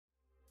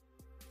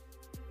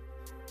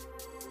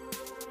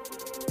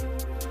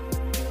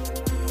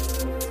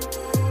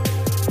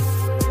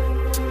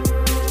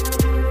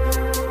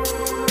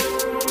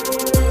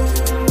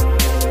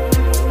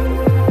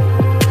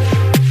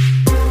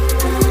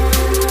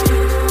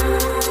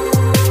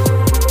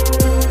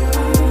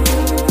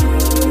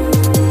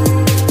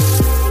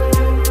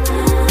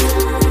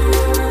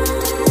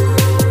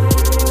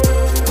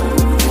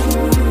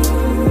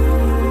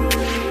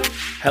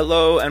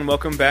Hello and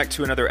welcome back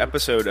to another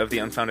episode of the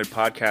Unfounded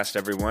Podcast,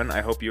 everyone.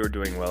 I hope you are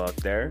doing well out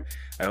there.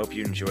 I hope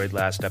you enjoyed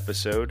last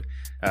episode.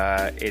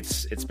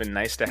 It's been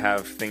nice to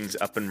have things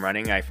up and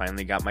running. I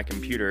finally got my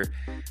computer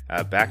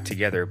back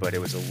together, but it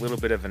was a little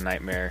bit of a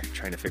nightmare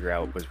trying to figure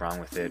out what was wrong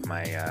with it.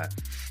 My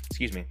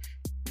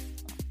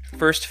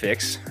first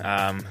fix,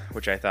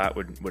 which I thought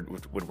would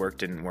work,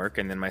 didn't work,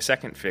 and then my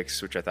second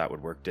fix, which I thought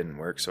would work, didn't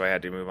work. So I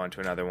had to move on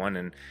to another one,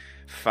 and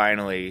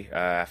finally,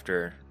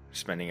 after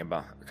spending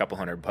about a couple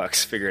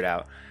 $100, figured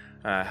out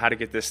how to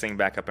get this thing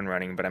back up and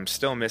running. But I'm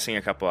still missing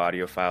a couple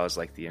audio files,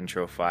 like the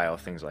intro file,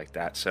 things like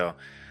that. So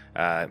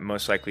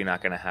most likely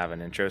not going to have an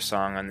intro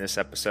song on this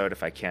episode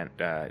if I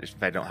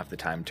don't have the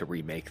time to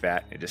remake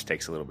that. It just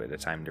takes a little bit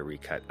of time to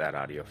recut that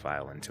audio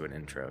file into an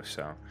intro.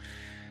 So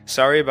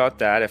sorry about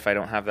that if I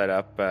don't have that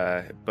up,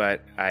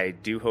 but I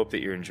do hope that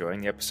you're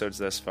enjoying the episodes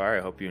thus far.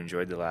 I hope you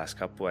enjoyed the last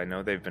couple. I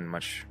know they've been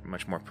much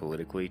more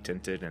politically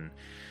tinted, and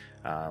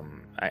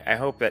I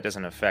hope that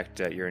doesn't affect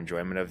your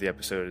enjoyment of the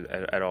episode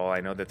at all.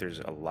 I know that there's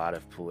a lot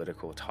of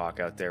political talk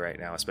out there right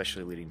now,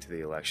 especially leading to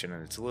the election,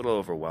 and it's a little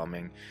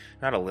overwhelming.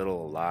 Not a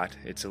little, a lot.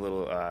 It's a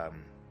little,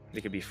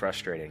 it can be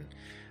frustrating,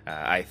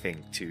 I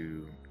think,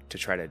 to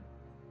try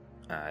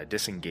to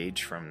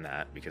disengage from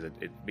that, because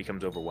it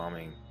becomes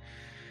overwhelming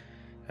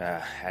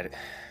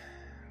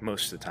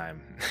most of the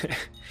time.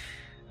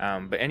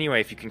 But anyway,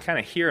 if you can kind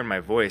of hear in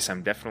my voice,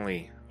 I'm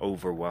definitely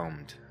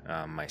overwhelmed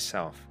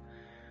myself.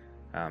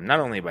 Not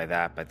only by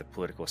the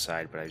political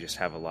side, but I just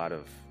have a lot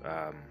of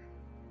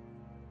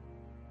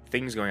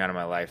things going on in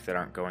my life that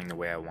aren't going the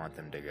way I want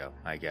them to go,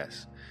 I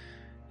guess.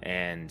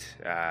 And,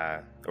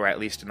 or at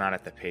least not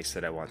at the pace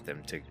that I want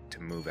them to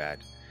move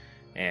at.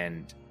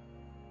 And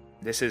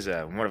this is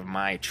one of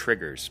my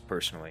triggers,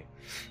 personally,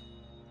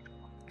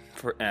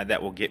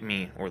 that will get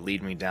me or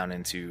lead me down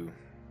into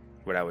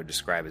what I would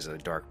describe as a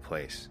dark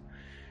place.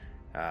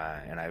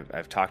 And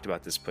I've talked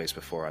about this place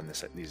before on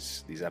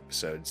these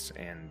episodes,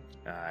 and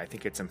I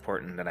think it's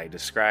important that I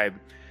describe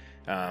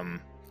kind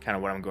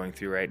of what I'm going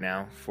through right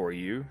now for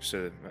you,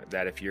 so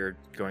that if you're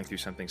going through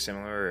something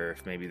similar, or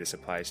if maybe this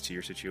applies to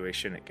your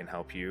situation, it can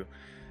help you.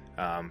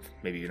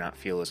 Maybe you not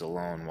feel as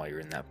alone while you're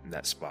in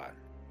that spot.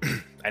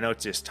 I know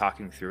just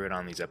talking through it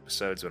on these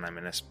episodes when I'm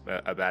in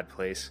a bad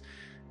place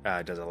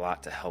does a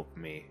lot to help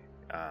me.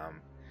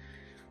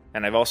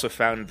 And I've also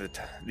found that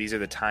these are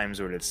the times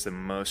where it's the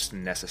most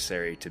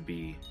necessary to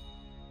be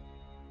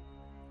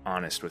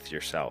honest with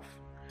yourself.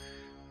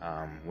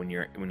 When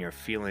you're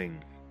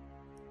feeling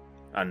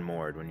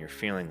unmoored, when you're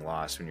feeling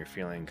lost, when you're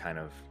feeling kind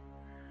of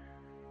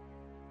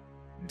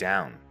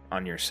down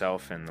on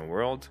yourself and the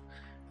world,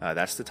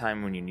 that's the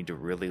time when you need to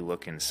really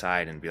look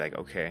inside and be like,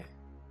 okay,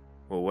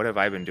 well, what have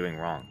I been doing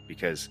wrong?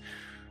 Because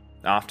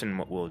often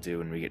what we'll do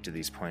when we get to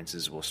these points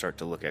is we'll start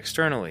to look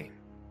externally.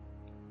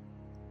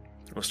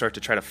 We'll start to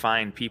try to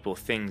find people,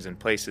 things, and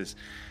places,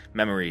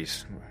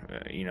 memories,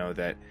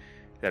 that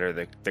are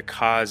the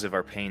cause of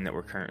our pain that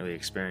we're currently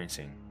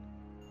experiencing.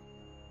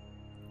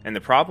 And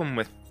the problem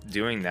with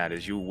doing that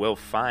is you will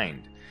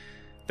find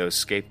those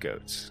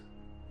scapegoats.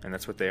 And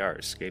that's what they are,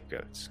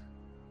 scapegoats.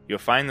 You'll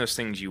find those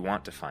things you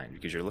want to find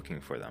because you're looking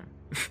for them.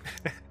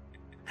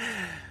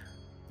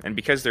 And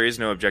because there is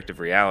no objective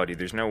reality,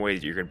 there's no way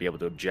that you're going to be able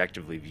to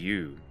objectively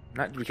view.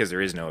 Not because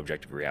there is no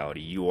objective reality,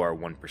 you are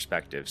one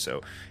perspective,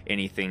 so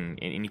any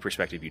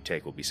perspective you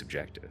take will be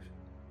subjective.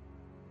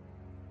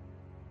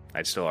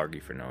 I'd still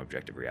argue for no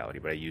objective reality,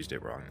 but I used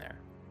it wrong there.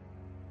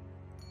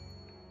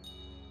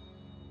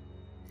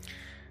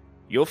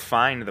 You'll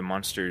find the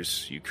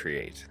monsters you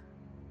create.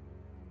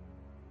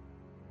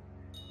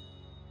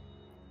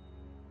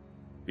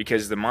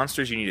 Because the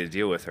monsters you need to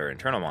deal with are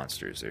internal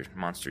monsters. They're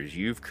monsters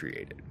you've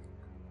created.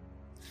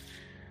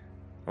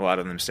 A lot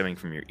of them stemming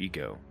from your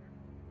ego.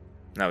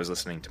 I was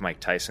listening to Mike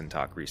Tyson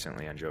talk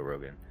recently on Joe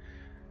Rogan,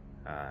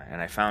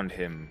 and I found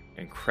him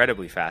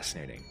incredibly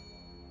fascinating,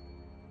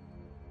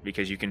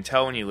 because you can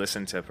tell when you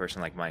listen to a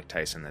person like Mike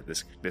Tyson that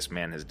this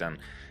man has done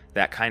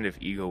that kind of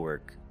ego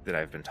work that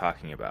I've been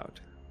talking about.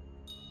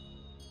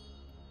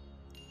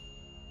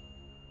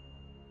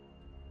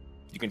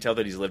 You can tell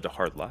that he's lived a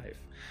hard life.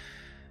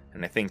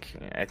 And I think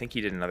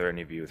he did another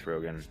interview with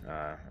Rogan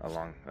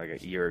a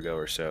year ago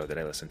or so that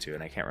I listened to,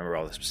 and I can't remember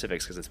all the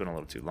specifics because it's been a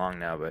little too long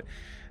now, but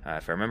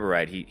if I remember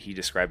right, he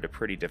described a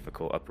pretty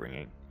difficult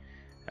upbringing.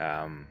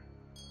 And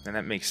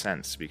that makes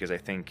sense, because I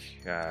think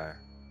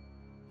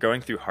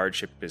going through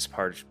hardship is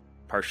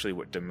partially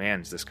what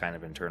demands this kind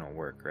of internal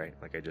work, right?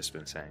 Like I just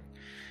been saying.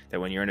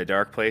 That when you're in a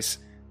dark place,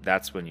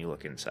 that's when you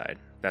look inside.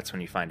 That's when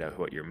you find out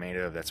what you're made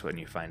of. That's when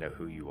you find out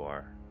who you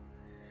are.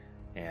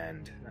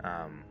 And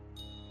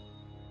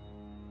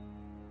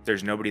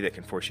there's nobody that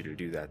can force you to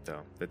do that,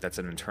 though. That's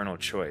an internal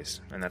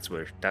choice, and that's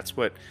what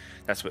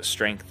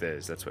strength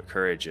is. That's what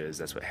courage is.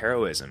 That's what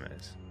heroism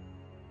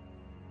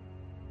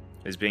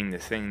is being the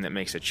thing that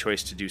makes a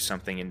choice to do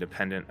something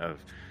independent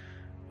of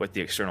what the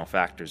external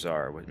factors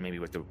are. What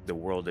the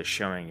world is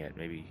showing it.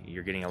 Maybe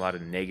you're getting a lot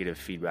of negative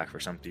feedback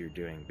for something you're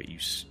doing, but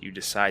you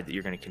decide that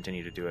you're going to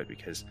continue to do it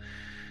because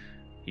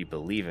you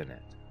believe in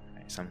it.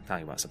 Right? So I'm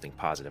talking about something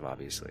positive,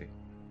 obviously.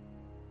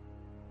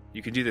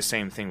 You can do the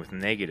same thing with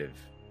negative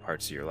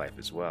parts of your life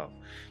as well.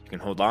 You can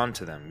hold on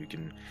to them. You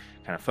can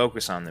kind of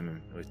focus on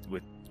them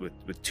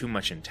with too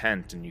much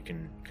intent, and you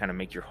can kind of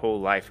make your whole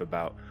life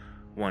about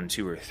 1,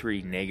 2, or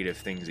 3 negative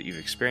things that you've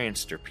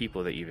experienced, or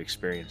people that you've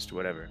experienced,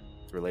 whatever,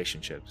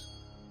 relationships.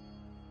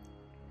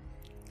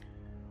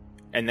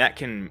 And that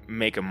can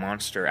make a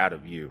monster out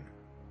of you.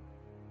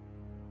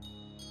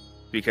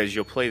 Because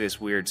you'll play this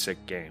weird,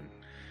 sick game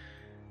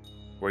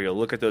where you'll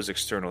look at those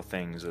external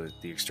things, the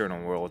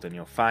external world, and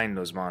you'll find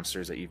those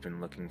monsters that you've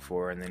been looking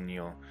for, and then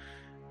you'll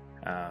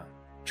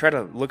try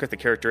to look at the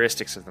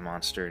characteristics of the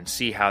monster and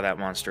see how that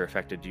monster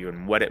affected you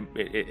and what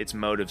its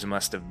motives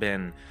must have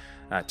been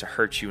to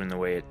hurt you in the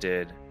way it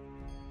did.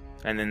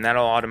 And then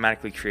that'll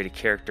automatically create a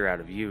character out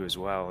of you as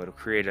well. It'll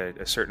create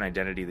a certain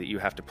identity that you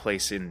have to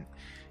place in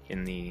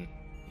the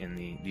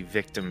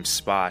victim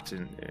spot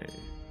in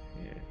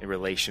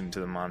relation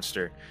to the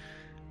monster.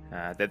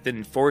 That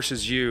then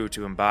forces you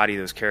to embody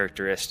those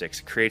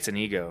characteristics. It creates an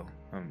ego,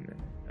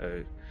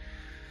 a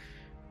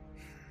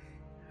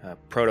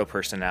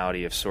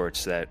proto-personality of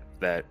sorts that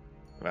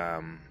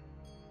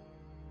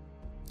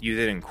you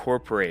then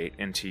incorporate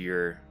into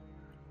your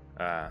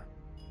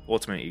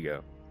ultimate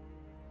ego,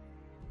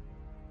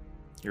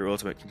 your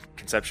ultimate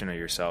conception of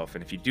yourself.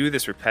 And if you do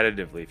this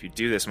repetitively, if you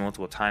do this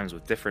multiple times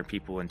with different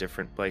people in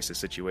different places,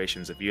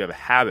 situations, if you have a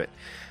habit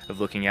of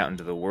looking out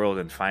into the world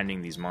and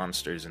finding these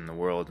monsters in the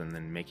world and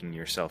then making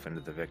yourself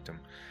into the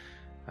victim,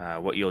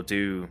 what you'll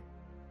do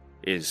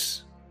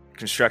is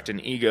construct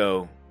an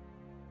ego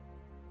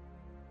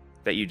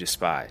that you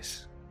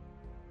despise.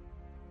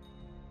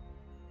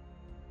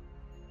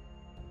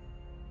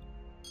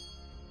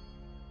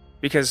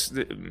 Because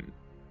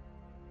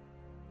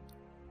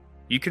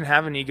you can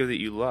have an ego that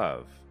you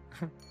love.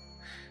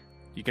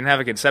 You can have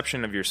a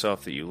conception of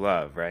yourself that you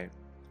love, right?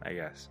 I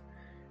guess.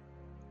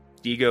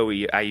 Ego,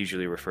 I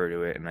usually refer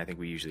to it, and I think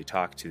we usually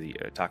talk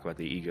about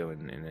the ego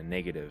in a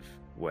negative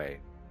way.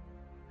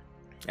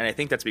 And I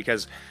think that's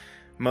because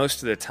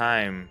most of the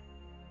time,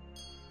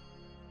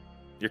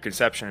 your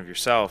conception of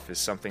yourself is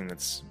something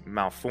that's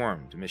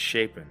malformed,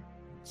 misshapen.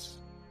 It's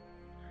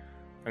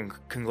a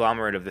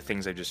conglomerate of the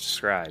things I just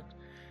described.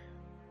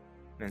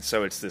 And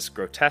so it's this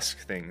grotesque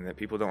thing that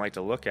people don't like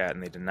to look at,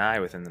 and they deny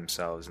within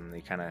themselves, and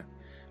they kind of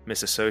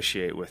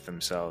misassociate with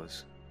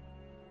themselves.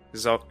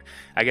 This is all,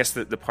 I guess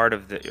the part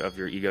of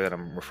your ego that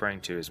I'm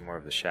referring to is more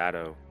of the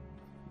shadow,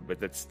 but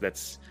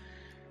that's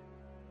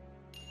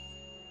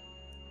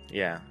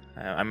yeah.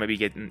 I might be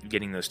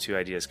getting those two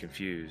ideas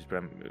confused,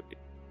 but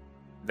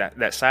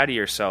that side of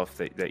yourself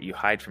that you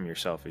hide from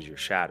yourself is your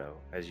shadow,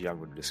 as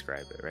Jung would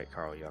describe it, right?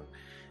 Carl Jung,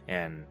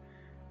 and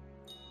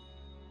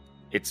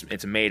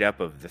it's made up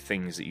of the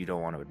things that you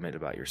don't want to admit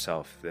about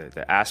yourself,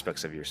 the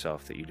aspects of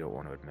yourself that you don't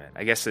want to admit.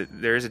 I guess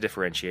there is a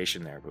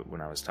differentiation there, but when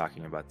I was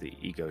talking about the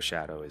ego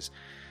shadow is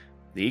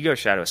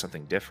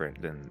something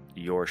different than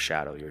your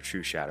shadow, your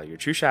true shadow. Your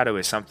true shadow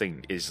is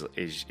something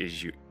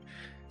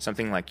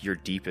something like your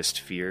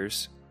deepest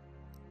fears,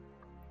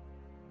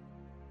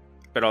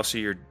 but also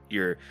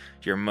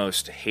your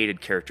most hated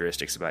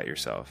characteristics about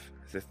yourself.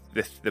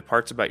 The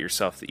parts about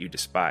yourself that you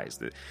despise,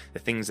 the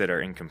things that are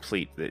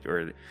incomplete,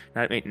 or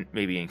not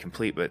maybe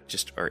incomplete, but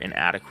just are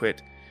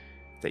inadequate,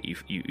 that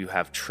you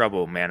have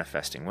trouble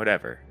manifesting,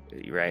 whatever,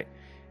 right?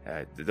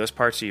 Those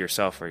parts of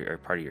yourself are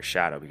part of your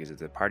shadow, because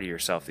it's a part of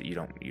yourself that you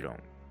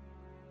don't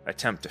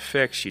attempt to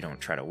fix, you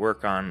don't try to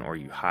work on, or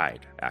you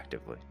hide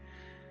actively.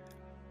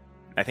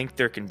 I think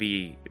there can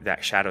be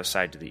that shadow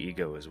side to the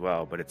ego as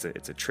well, but it's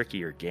a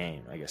trickier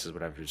game, I guess, is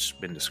what I've just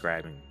been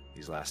describing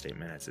these last 8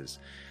 minutes. Is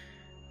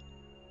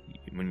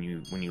when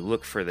you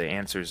look for the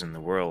answers in the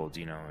world,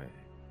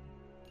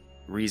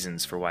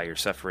 reasons for why you're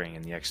suffering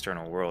in the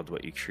external world,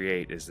 what you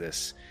create is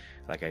this,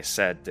 like I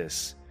said,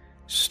 this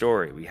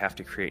story. We have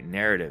to create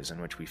narratives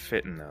in which we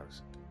fit in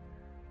those,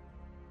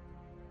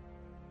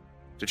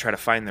 to try to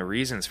find the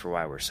reasons for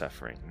why we're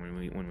suffering.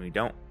 When we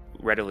don't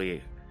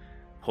readily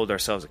hold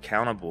ourselves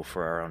accountable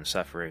for our own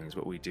sufferings,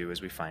 what we do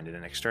is we find it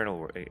in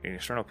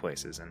external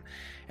places,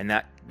 and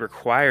that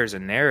requires a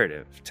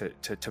narrative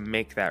to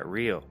make that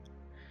real.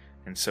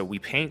 And so we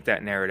paint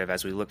that narrative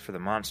as we look for the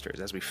monsters.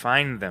 As we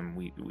find them,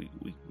 we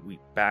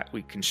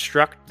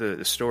construct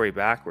the story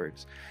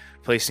backwards,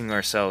 placing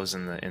ourselves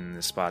in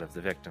the spot of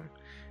the victim,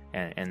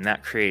 and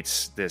that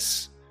creates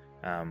this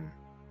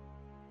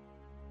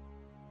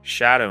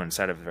shadow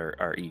inside of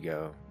our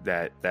ego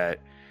that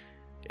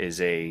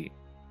is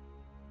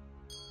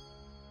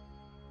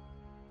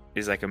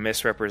like a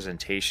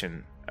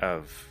misrepresentation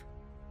of.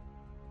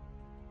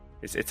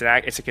 It's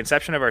a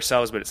conception of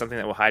ourselves, but it's something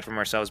that we'll hide from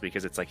ourselves,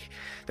 because it's like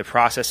the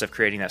process of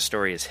creating that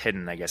story is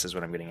hidden, I guess, is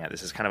what I'm getting at.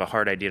 This is kind of a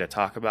hard idea to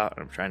talk about,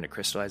 and I'm trying to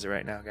crystallize it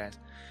right now, guys.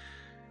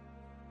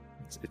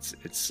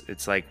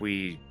 It's like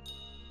there's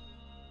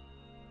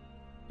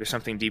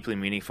something deeply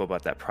meaningful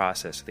about that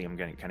process. I think I'm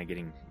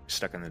getting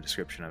stuck in the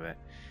description of it,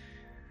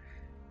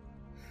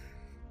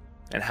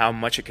 and how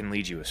much it can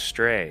lead you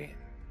astray,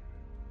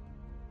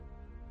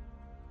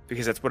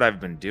 because that's what I've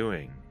been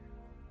doing.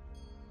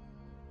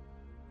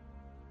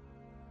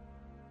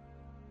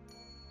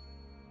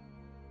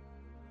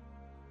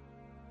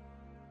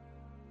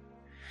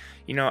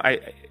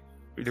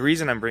 The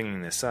reason I'm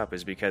bringing this up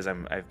is because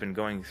I've been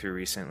going through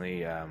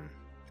recently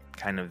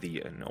kind of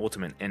an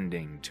ultimate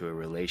ending to a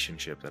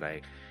relationship that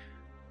I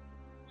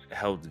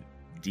held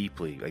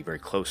deeply, like very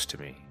close to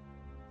me.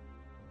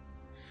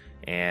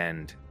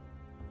 And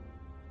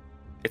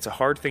it's a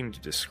hard thing to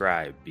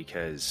describe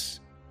because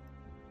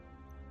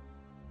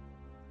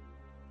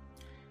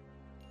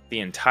the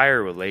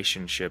entire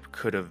relationship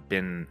could have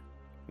been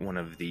one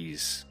of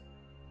these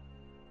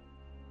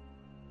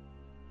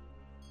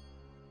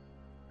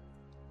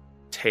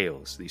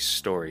tales, these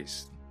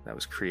stories that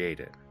was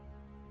created.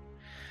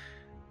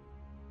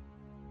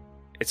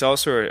 It's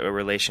also a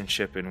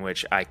relationship in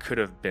which I could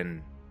have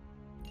been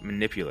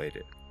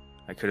manipulated.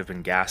 I could have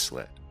been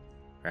gaslit,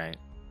 right?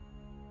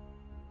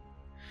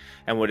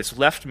 And what it's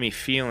left me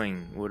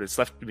sitting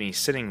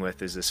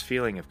with is this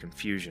feeling of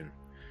confusion.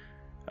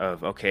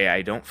 Of, okay,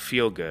 I don't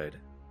feel good.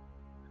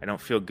 I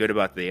don't feel good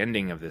about the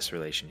ending of this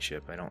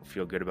relationship. I don't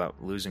feel good about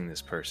losing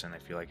this person. I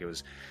feel like it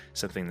was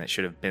something that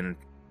should have been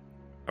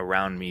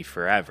around me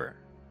forever.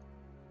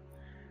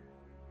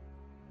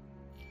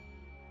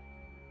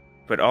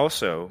 But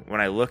also, when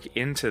I look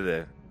into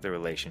the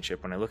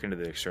relationship, when I look into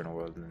the external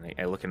world, and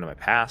I look into my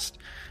past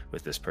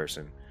with this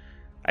person,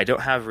 I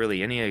don't have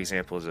really any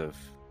examples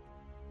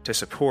to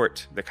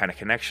support the kind of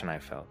connection I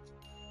felt,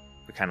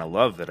 the kind of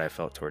love that I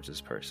felt towards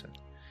this person.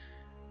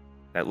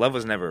 That love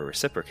was never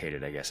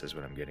reciprocated, I guess is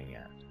what I'm getting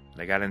at.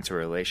 I got into a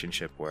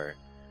relationship where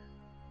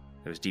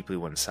it was deeply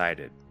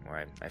one-sided,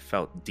 where I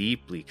felt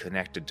deeply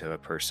connected to a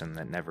person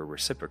that never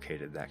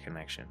reciprocated that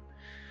connection.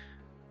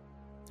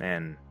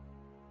 And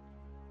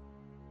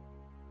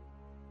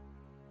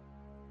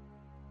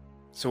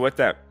so what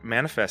that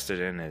manifested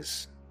in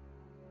is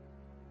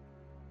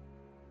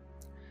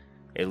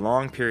a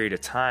long period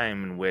of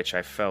time in which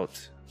I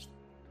felt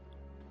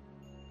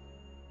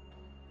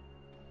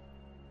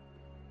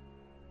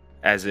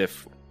as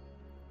if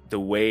the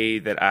way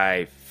that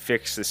I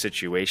fix the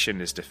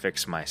situation is to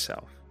fix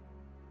myself.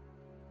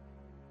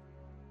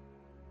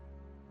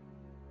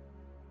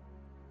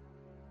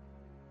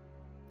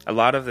 A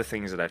lot of the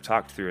things that I've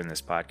talked through in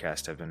this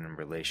podcast have been in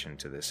relation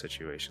to this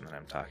situation that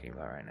I'm talking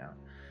about right now.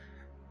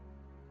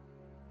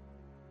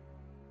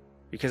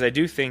 Because I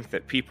do think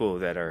that people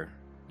that are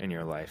in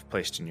your life,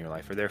 placed in your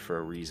life, are there for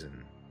a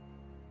reason.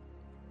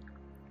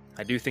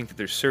 I do think that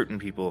there's certain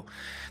people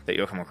that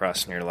you'll come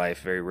across in your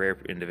life, very rare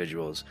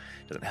individuals,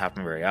 it doesn't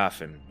happen very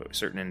often, but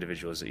certain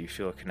individuals that you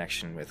feel a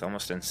connection with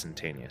almost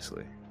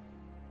instantaneously.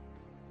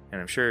 And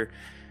I'm sure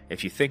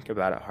if you think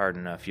about it hard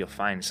enough, you'll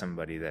find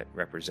somebody that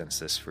represents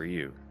this for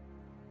you.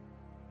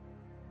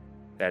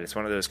 That it's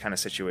one of those kind of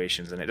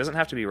situations, and it doesn't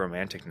have to be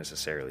romantic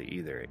necessarily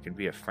either, it can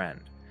be a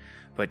friend.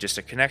 But just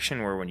a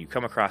connection where when you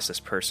come across this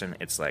person,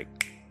 it's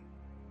like,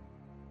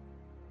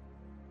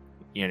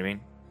 you know what I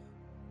mean?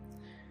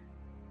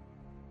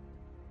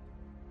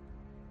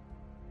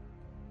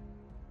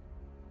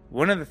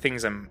 One of the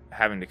things I'm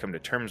having to come to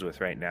terms with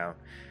right now,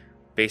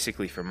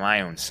 basically for my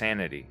own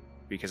sanity,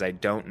 because I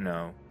don't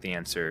know the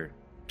answer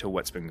to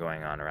what's been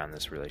going on around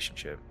this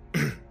relationship,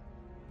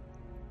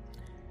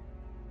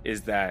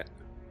 is that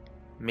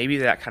maybe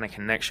that kind of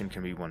connection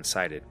can be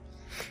one-sided.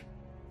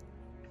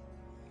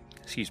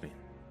 Excuse me.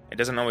 It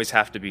doesn't always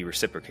have to be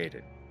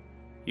reciprocated.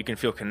 You can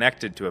feel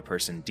connected to a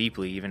person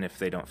deeply even if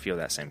they don't feel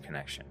that same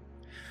connection.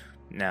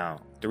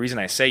 Now, the reason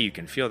I say you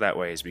can feel that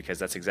way is because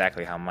that's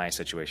exactly how my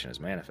situation is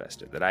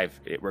manifested. That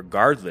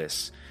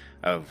regardless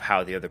of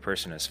how the other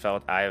person has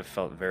felt, I have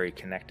felt very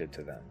connected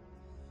to them.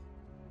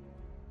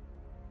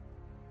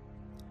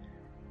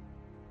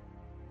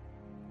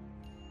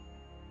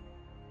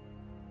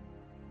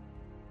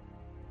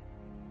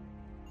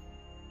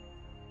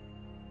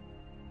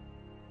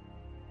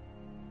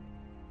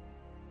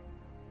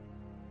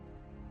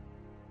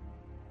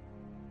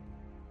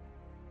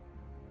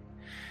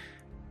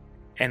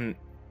 And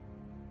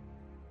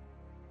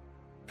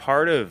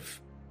part of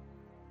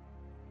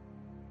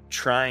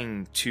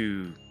trying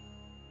to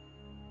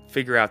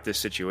figure out this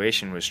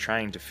situation was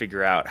trying to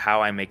figure out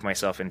how I make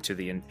myself into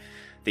the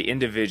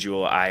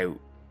individual I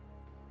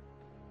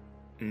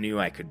knew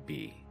I could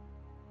be.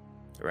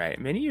 Right?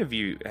 Many of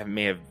you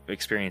may have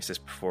experienced this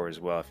before as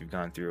well. If you've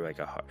gone through like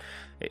a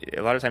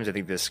lot of times I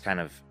think this kind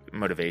of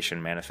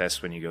motivation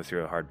manifests when you go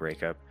through a hard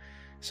breakup.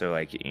 So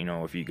like,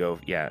 if you go,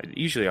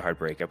 usually a hard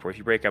breakup, or if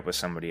you break up with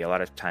somebody, a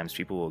lot of times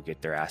people will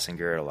get their ass in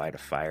gear to light a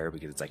fire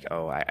because it's like,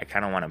 oh, I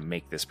kind of want to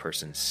make this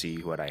person see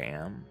what I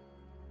am.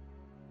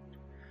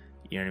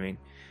 You know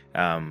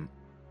what I mean?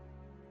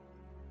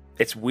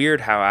 It's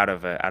weird how out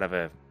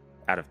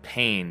of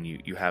pain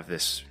you have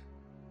this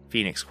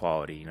phoenix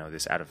quality.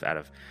 This out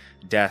of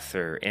death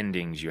or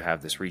endings, you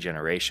have this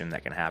regeneration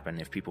that can happen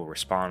if people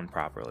respond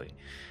properly.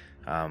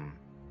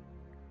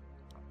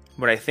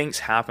 What I think's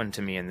happened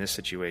to me in this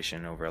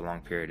situation over a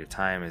long period of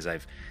time is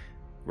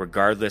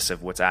regardless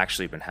of what's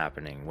actually been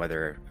happening,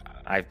 whether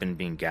I've been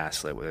being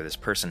gaslit, whether this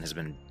person has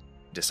been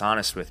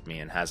dishonest with me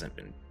and hasn't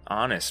been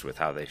honest with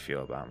how they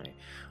feel about me,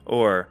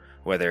 or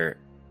whether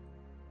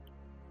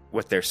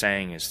what they're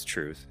saying is the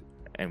truth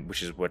and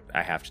which is what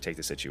I have to take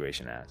the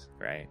situation as,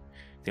 right?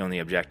 The only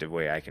objective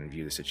way I can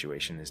view the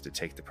situation is to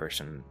take the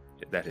person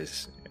that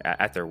is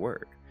at their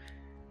word.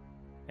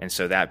 And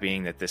so that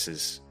being that this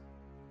is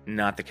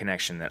not the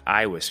connection that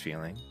I was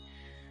feeling,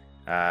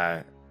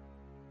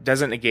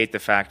 doesn't negate the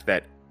fact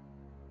that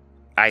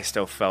I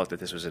still felt that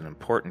this was an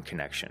important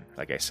connection.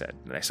 Like I said,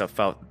 that I still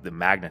felt the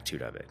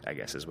magnitude of it, I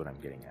guess is what I'm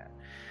getting at.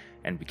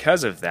 And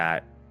because of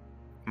that,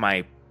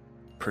 my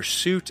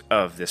pursuit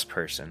of this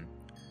person,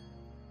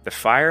 the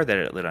fire that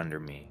it lit under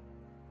me,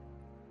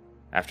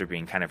 after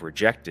being kind of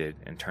rejected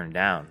and turned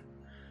down,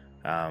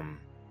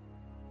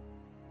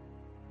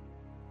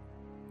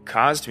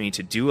 caused me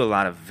to do a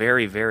lot of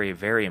very, very,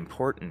 very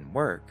important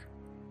work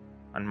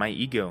on my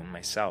ego and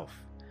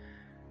myself,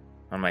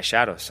 on my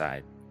shadow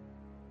side.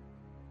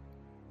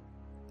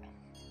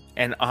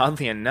 And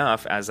oddly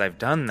enough, as I've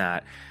done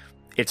that,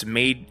 it's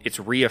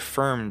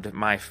reaffirmed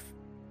my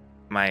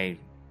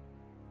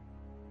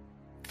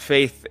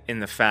faith in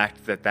the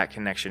fact that that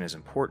connection is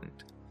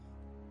important.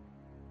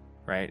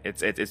 Right?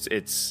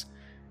 It's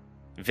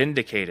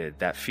vindicated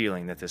that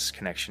feeling that this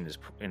connection is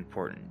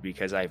important,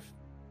 because I've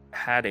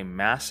had a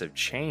massive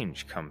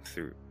change come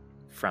through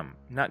from,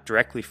 not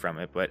directly from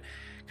it, but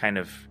kind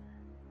of,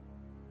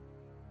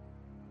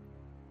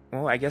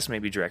 well, I guess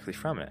maybe directly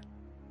from it.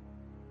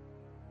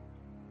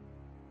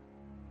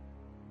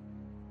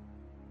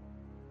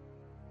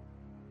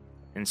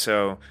 And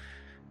so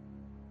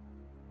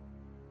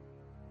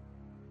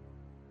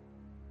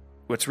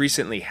what's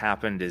recently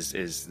happened is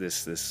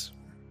this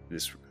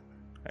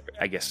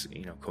I guess,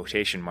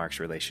 quotation marks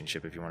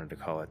relationship, if you wanted to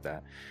call it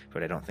that,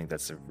 but I don't think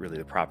that's really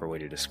the proper way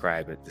to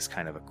describe it. This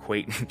kind of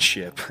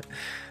acquaintanceship,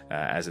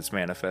 as it's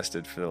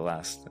manifested for the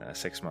last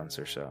 6 months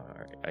or so,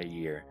 or a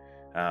year,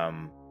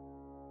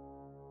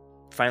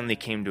 finally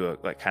came to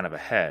a kind of a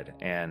head,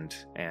 and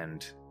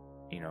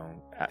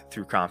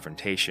through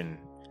confrontation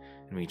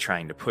and me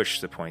trying to push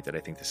the point that I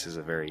think this is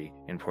a very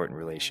important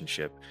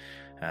relationship.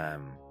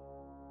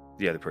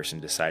 The other person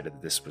decided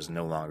that this was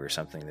no longer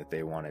something that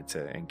they wanted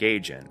to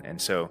engage in.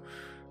 And so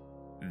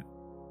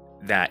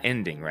that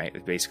ending,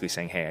 right, basically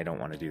saying, hey, I don't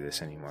want to do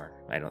this anymore.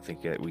 I don't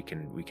think that we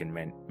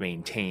can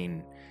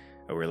maintain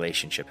a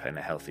relationship in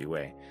a healthy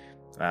way.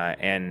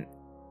 And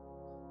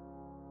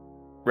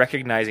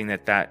recognizing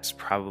that that's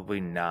probably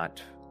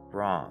not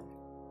wrong,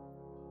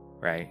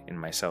 right, in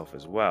myself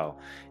as well.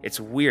 It's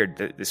weird,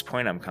 that this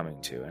point I'm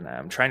coming to, and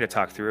I'm trying to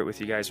talk through it with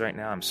you guys right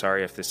now. I'm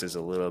sorry if this is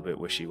a little bit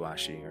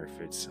wishy-washy, or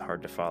if it's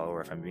hard to follow,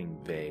 or if I'm being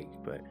vague,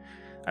 but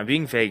I'm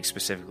being vague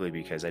specifically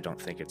because I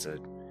don't think it's a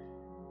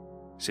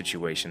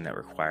situation that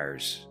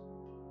requires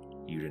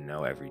you to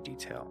know every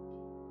detail.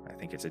 I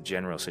think it's a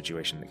general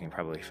situation that can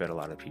probably fit a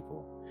lot of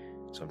people.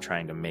 So I'm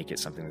trying to make it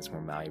something that's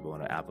more malleable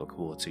and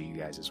applicable to you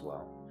guys as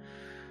well.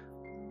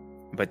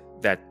 But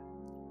that,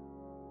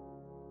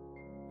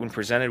 when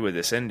presented with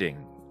this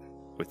ending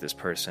with this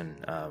person,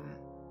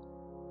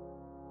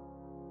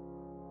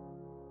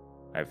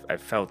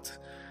 I've felt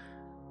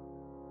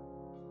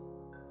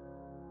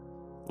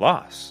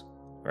loss,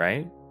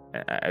 right?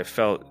 I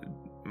felt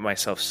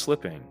myself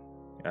slipping.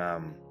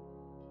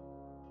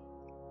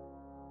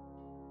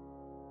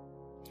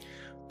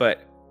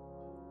 But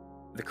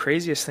the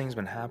craziest thing's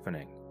been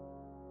happening,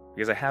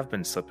 because I have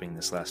been slipping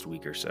this last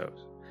week or so.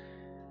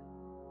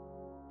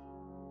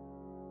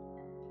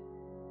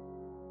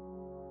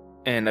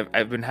 And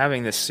I've been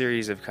having this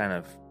series of kind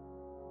of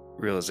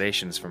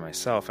realizations for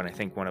myself, and I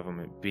think one of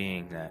them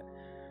being that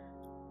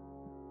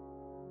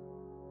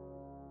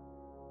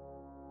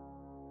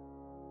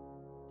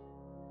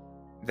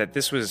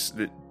this was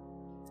the,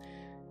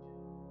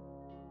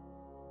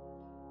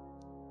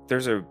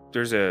 there's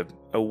a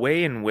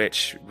way in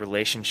which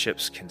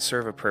relationships can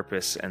serve a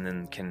purpose, and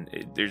then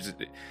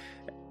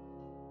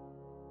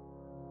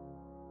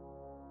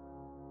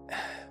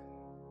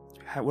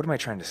what am I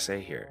trying to say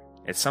here?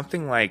 It's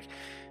something like,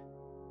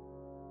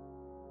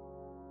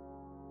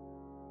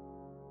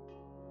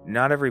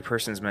 not every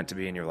person is meant to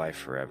be in your life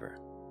forever.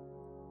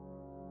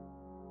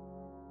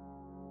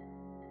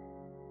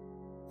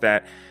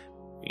 That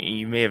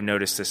you may have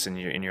noticed this in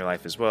your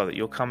life as well, that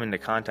you'll come into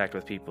contact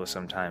with people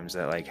sometimes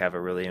that like have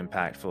a really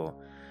impactful,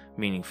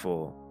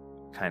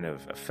 meaningful kind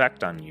of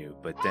effect on you,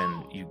 but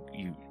then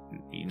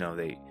you know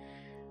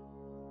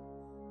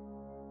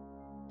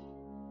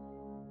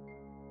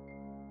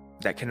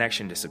that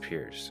connection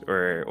disappears,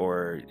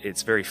 or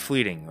it's very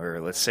fleeting,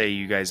 or let's say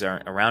you guys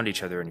aren't around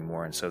each other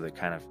anymore, and so the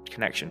kind of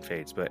connection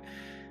fades, but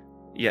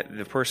yet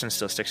the person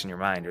still sticks in your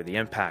mind, or the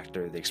impact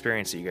or the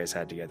experience that you guys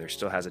had together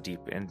still has a deep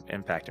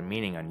impact and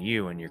meaning on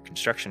you and your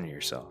construction of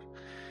yourself.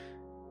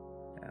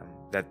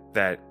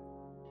 That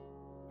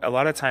a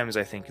lot of times,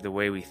 I think the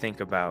way we think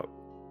about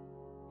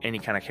any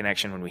kind of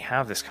connection, when we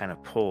have this kind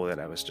of pull that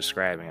I was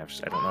describing, I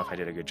don't know if I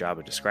did a good job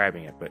of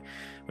describing it, but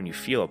when you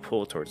feel a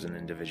pull towards an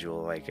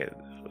individual, like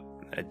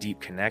a deep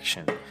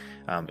connection,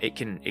 it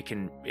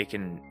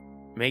can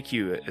make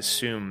you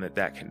assume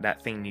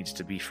that thing needs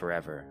to be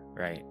forever,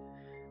 right?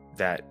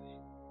 That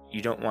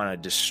you don't want to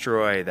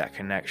destroy that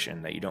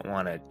connection, that you don't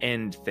want to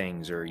end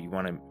things, or you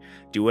want to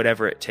do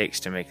whatever it takes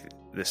to make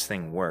this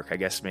thing work. I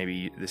guess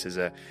maybe this is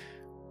a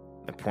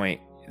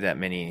point that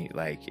many,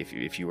 like,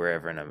 if you were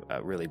ever in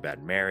a really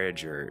bad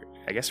marriage, or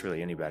I guess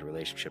really any bad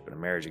relationship, but a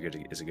marriage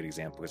is a good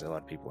example, because a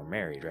lot of people are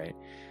married, right?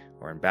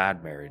 Or in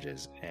bad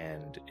marriages,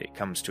 and it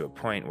comes to a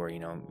point where,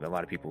 a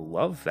lot of people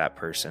love that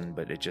person,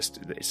 but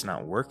it's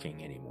not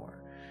working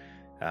anymore.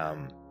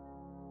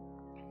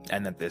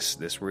 And that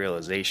this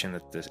realization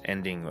that this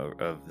ending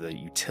of the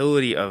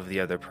utility of the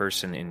other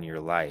person in your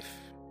life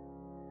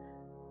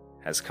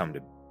has come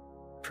to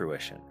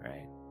fruition,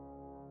 right?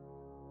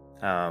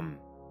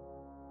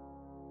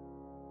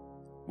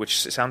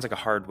 Which sounds like a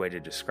hard way to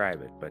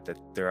describe it, but that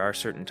there are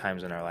certain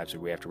times in our lives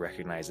where we have to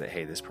recognize that,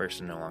 hey, this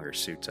person no longer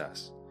suits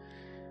us.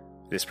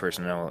 This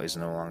person is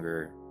no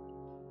longer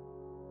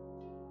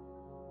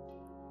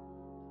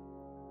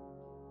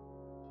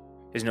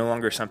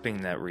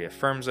something that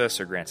reaffirms us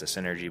or grants us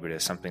energy, but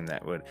is something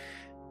that would,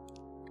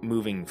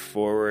 moving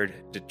forward,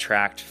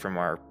 detract from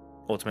our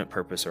ultimate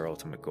purpose or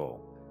ultimate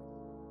goal.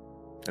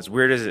 As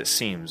weird as it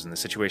seems, in the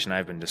situation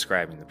I've been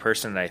describing, the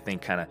person that I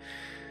think kind of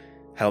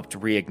helped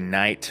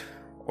reignite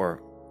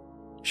or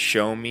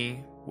show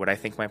me what I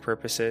think my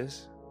purpose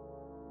is,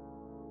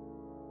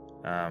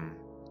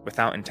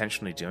 without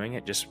intentionally doing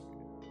it, just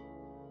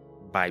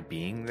by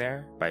being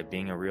there, by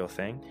being a real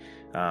thing.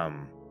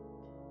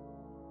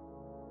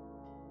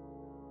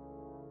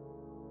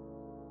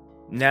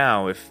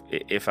 Now,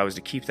 if I was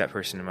to keep that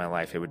person in my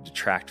life, it would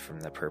detract from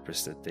the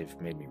purpose that they've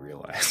made me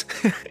realize.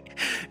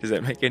 Does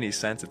that make any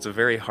sense? It's a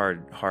very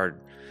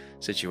hard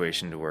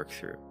situation to work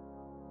through.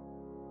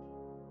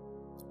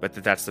 But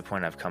that's the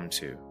point I've come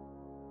to,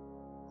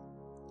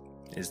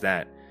 is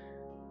that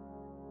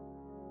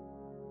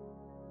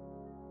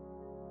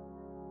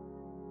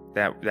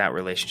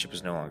relationship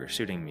is no longer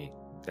suiting me.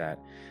 That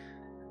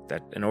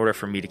in order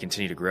for me to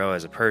continue to grow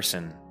as a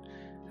person,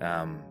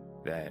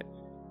 that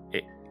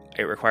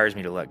it requires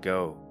me to let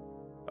go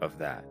of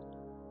that.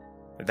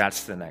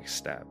 That's the next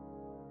step.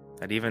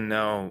 That even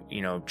though,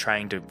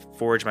 trying to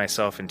forge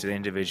myself into the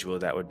individual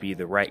that would be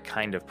the right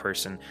kind of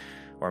person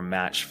or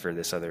match for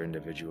this other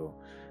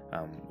individual,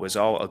 was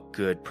all a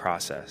good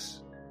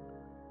process.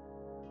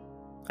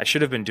 I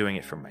should have been doing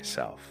it for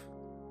myself.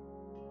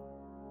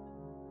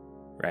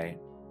 Right?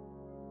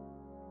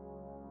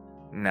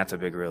 And that's a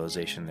big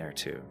realization there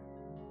too.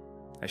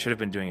 I should have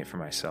been doing it for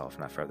myself,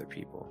 not for other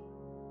people.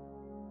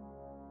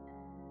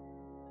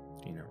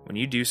 When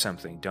you do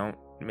something, don't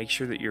make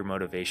sure that your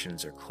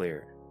motivations are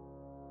clear,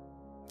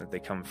 that they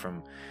come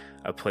from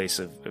a place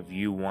of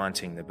you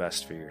wanting the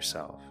best for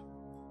yourself.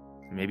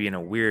 Maybe in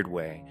a weird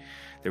way,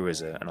 there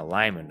was an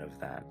alignment of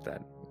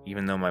that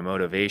even though my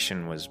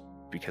motivation was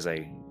because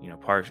and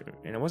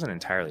it wasn't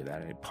entirely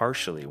that,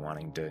 partially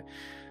wanting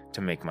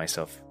to make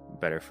myself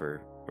better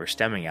or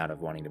stemming out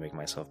of wanting to make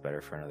myself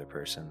better for another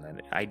person,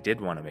 that I did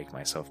want to make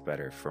myself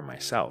better for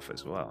myself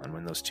as well. And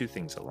when those two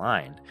things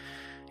aligned,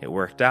 it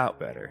worked out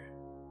better.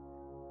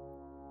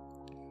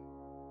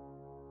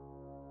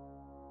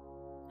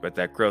 But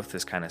that growth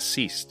has kind of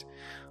ceased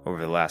over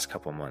the last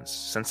couple months.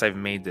 Since I've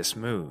made this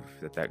move,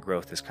 that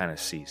growth has kind of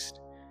ceased.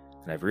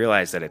 And I've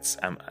realized that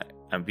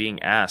I'm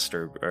being asked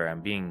or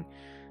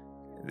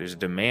there's a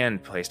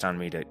demand placed on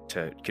me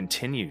to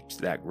continue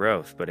that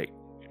growth, but it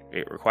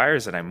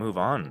requires that I move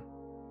on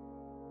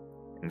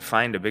and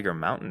find a bigger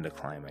mountain to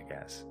climb, I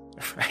guess.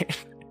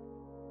 Right?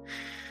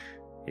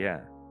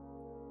 Yeah.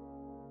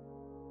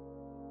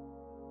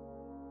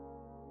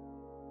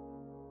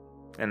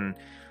 And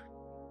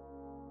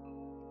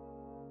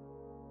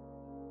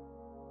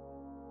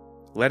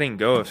letting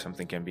go of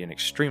something can be an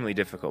extremely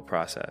difficult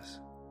process.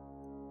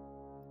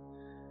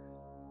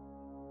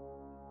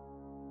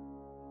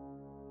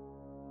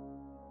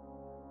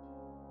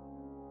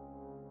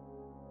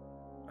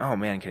 Oh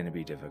man, can it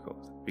be difficult?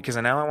 Because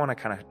now I want to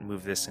kind of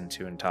move this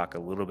into and talk a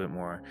little bit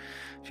more,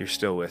 if you're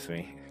still with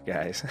me,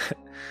 guys,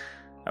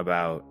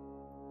 about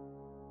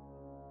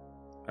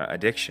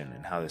addiction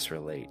and how this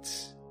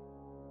relates.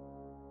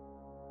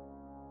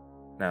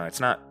 Now,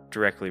 it's not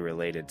directly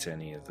related to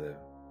any of the,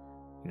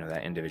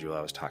 that individual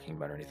I was talking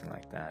about or anything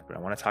like that, but I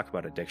want to talk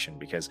about addiction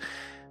because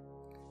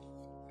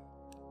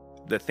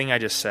the thing I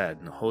just said,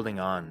 holding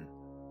on,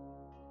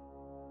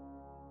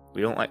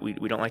 we don't like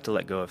to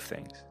let go of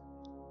things.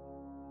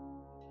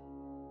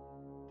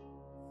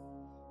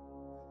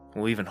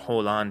 We'll even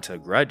hold on to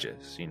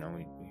grudges.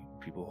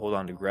 People hold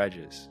on to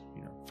grudges,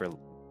 for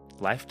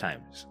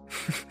lifetimes.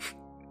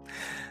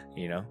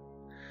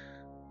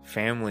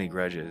 Family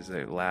grudges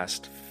that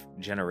last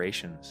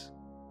generations.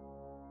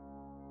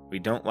 We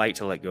don't like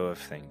to let go of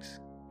things.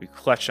 We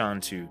clutch on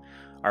to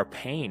our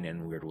pain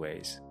in weird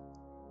ways,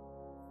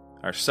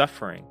 our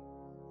suffering.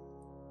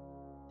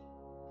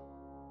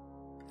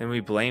 Then we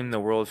blame the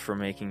world for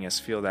making us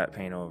feel that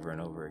pain over and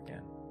over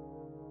again.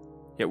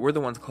 Yet we're the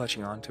ones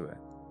clutching onto it.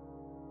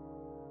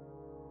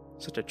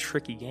 Such a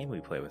tricky game we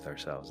play with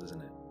ourselves,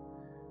 isn't it?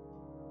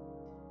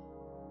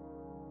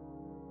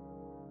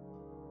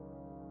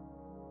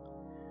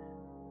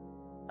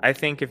 I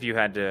think if you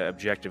had to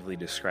objectively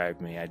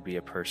describe me, I'd be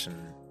a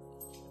person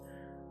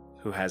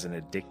who has an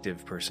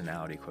addictive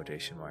personality,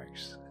 quotation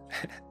marks.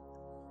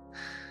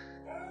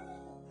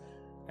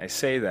 I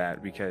say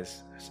that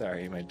because,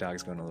 sorry, my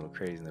dog's going a little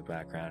crazy in the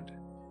background.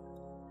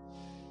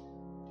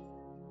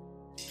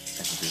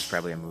 I think there's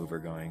probably a mover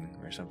going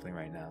or something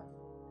right now.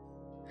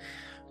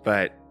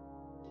 But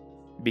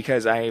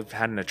because I've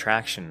had an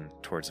attraction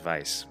towards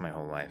vice my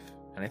whole life.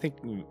 And I think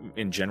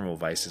in general,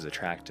 vice is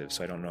attractive.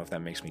 So I don't know if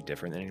that makes me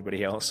different than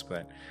anybody else,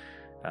 but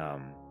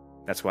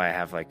that's why I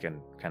have like a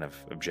kind of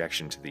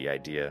objection to the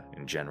idea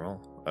in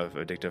general of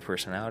addictive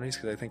personalities,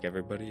 because I think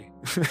everybody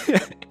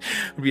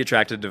would be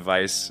attracted to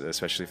vice,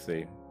 especially if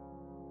they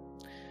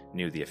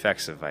knew the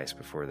effects of vice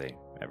before they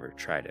ever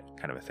tried it,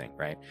 kind of a thing,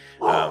 right?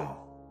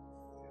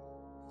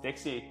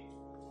 Dixie,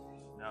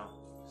 no,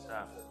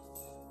 stop.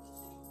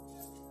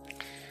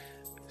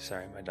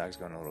 Sorry, my dog's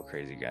going a little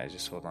crazy, guys.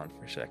 Just hold on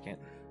for a second.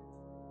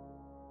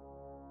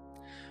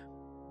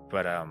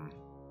 But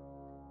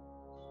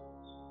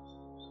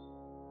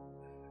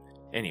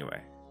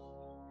anyway.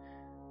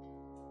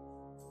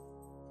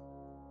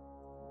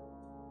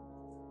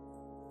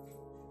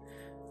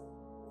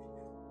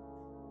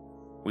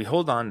 We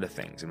hold on to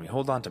things, and we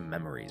hold on to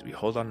memories. We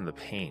hold on to the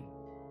pain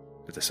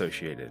that's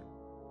associated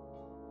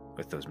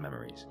with those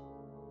memories.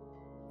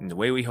 And the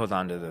way we hold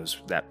on to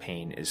that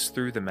pain is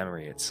through the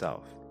memory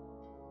itself.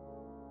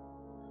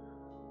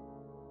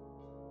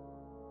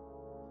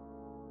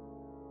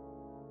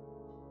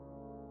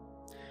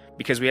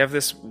 Because we have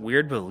this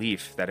weird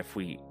belief that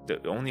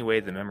the only way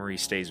the memory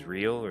stays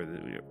real,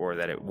 or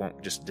that it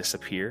won't just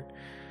disappear,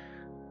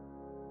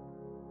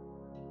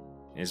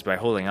 is by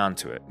holding on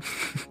to it.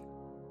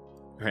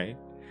 Right?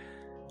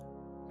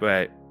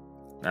 But,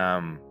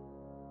 and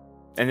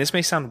this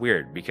may sound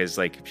weird because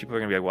like people are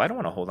gonna be like, well, I don't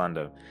want to hold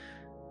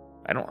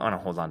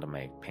on to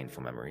my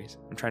painful memories.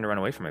 I'm trying to run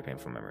away from my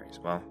painful memories.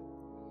 Well,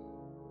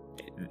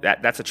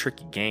 that's a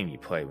tricky game you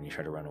play when you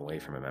try to run away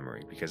from a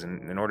memory, because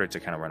in order to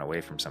kind of run away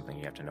from something,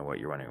 you have to know what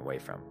you're running away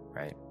from,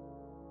 right?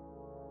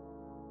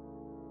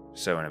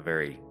 So in a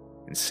very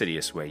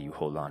insidious way, you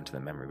hold on to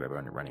the memory by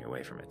running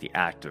away from it. The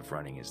act of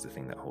running is the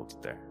thing that holds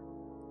it there.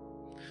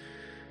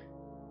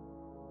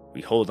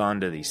 We hold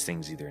on to these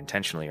things either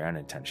intentionally or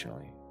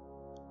unintentionally.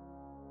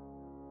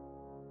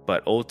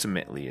 But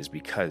ultimately is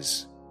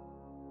because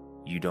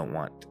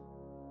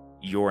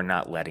you're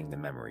not letting the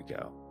memory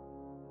go.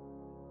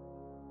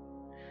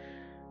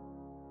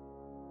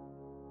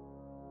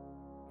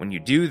 When you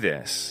do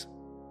this,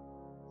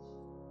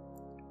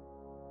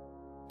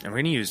 and we're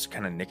going to use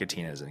kind of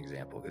nicotine as an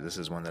example, because this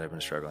is one that I've been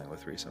struggling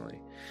with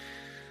recently.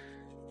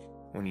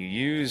 When you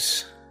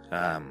use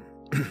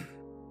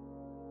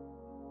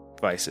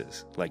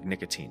vices like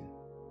nicotine,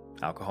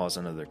 alcohol is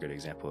another good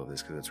example of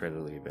this because it's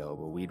readily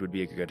available. Weed would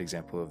be a good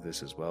example of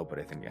this as well, but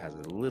I think it has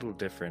a little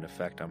different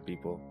effect on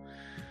people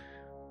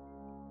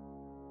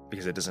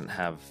because it doesn't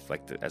have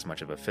like as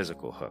much of a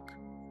physical hook,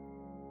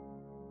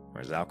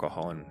 whereas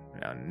alcohol and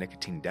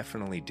nicotine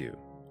definitely do.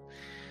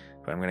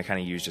 But I'm going to kind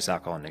of use just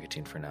alcohol and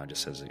nicotine for now,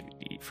 just as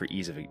for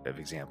ease of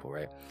example,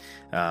 right?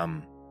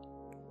 I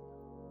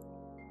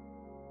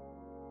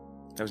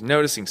was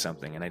noticing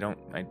something, and I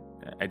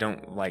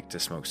don't like to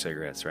smoke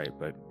cigarettes, right?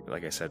 But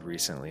like I said,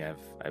 recently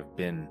I've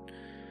been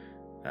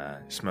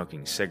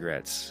smoking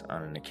cigarettes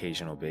on an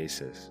occasional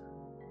basis,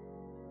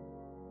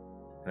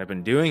 and I've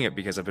been doing it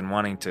because I've been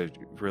wanting to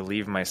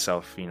relieve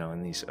myself,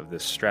 of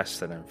this stress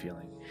that I'm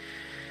feeling.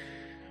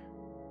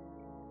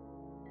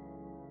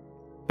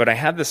 But I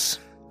had this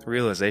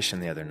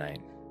realization the other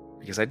night,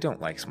 because I don't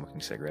like smoking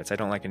cigarettes. I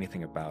don't like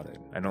anything about it.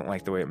 I don't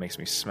like the way it makes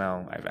me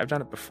smell. I've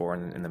done it before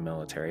in the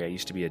military. I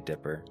used to be a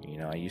dipper.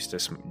 I used to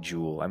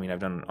Juul. I mean, I've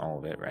done all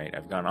of it, right?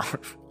 I've gone on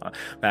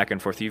back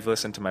and forth. You've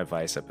listened to my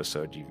Vice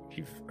episode.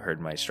 You've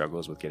heard my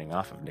struggles with getting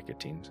off of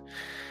nicotines,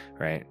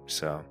 right?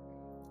 So,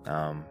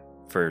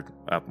 for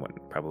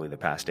probably the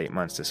past 8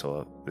 months, this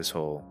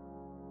whole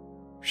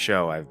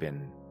show, I've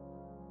been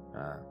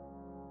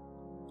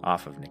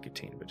off of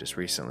nicotine, but just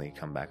recently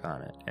come back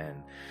on it.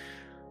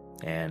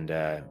 And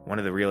one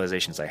of the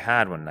realizations I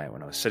had one night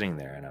when I was sitting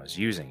there and I was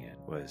using it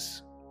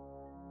was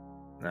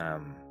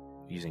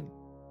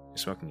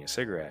smoking a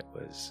cigarette,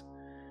 was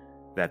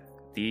that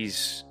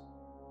these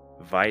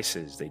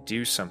vices, they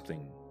do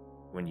something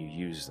when you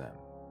use them.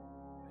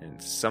 And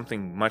it's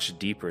something much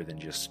deeper than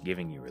just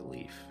giving you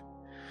relief.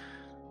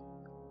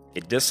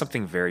 It does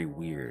something very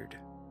weird.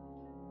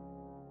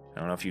 I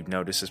don't know if you've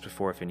noticed this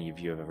before, if any of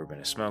you have ever been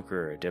a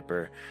smoker or a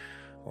dipper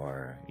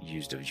or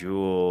used a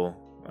Juul.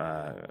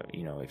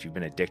 If you've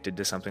been addicted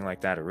to something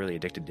like that or really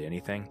addicted to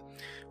anything,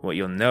 what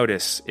you'll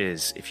notice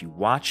is if you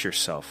watch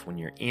yourself when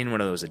you're in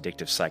one of those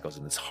addictive cycles,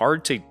 and it's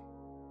hard to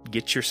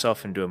get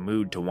yourself into a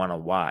mood to want to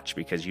watch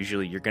because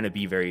usually you're going to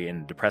be very in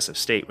a depressive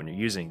state when you're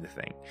using the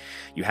thing.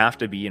 You have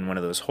to be in one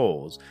of those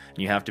holes, and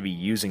you have to be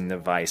using the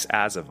vice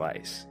as a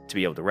vice to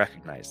be able to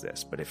recognize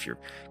this. But if you're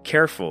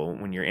careful,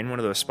 when you're in one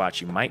of those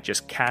spots, you might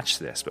just catch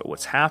this. But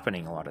what's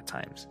happening a lot of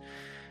times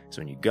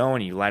So when you go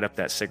and you light up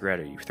that cigarette,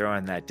 or you throw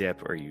in that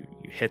dip, or you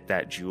hit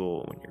that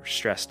Juul when you're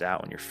stressed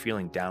out, when you're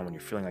feeling down, when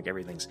you're feeling like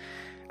everything's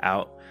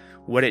out,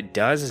 what it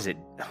does is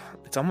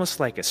it's almost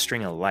like a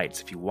string of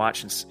lights. If you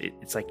watch,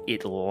 it's like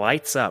it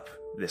lights up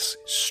this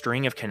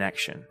string of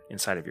connection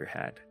inside of your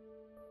head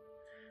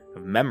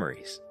of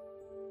memories.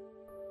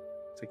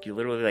 It's like you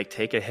literally like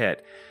take a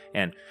hit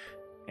and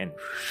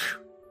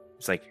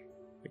it's like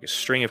a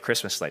string of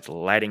Christmas lights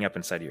lighting up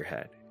inside of your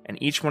head. And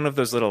each one of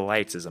those little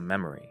lights is a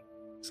memory.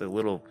 It's a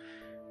little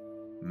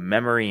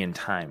memory in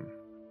time.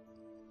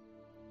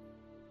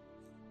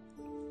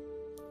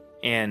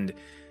 And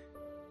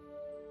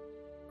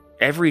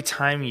every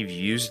time you've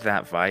used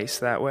that vice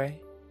that way,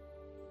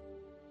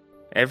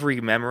 every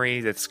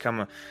memory that's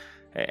come,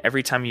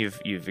 every time you've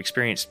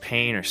experienced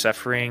pain or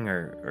suffering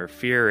or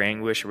fear or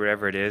anguish or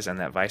whatever it is, and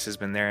that vice has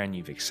been there and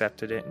you've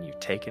accepted it and you've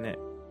taken it,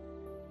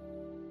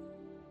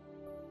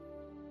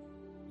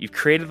 you've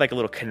created like a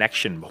little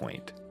connection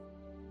point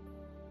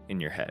in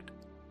your head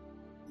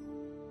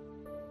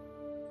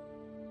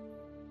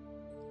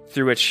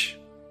through which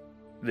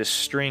this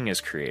string is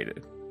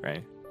created,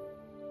 right?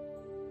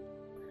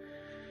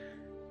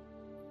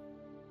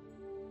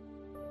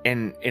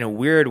 And in a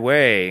weird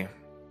way,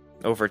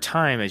 over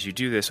time, as you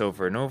do this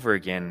over and over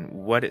again,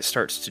 what it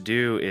starts to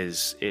do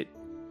is it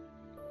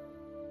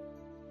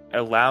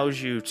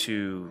allows you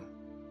to,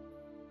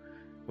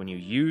 when you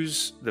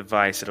use the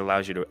vice, it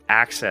allows you to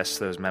access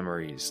those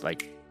memories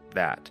like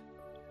that.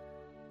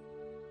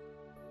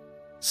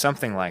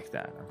 Something like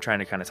that. I'm trying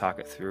to kind of talk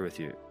it through with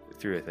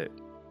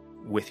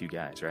you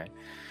guys, right?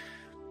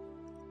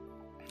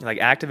 It like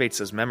activates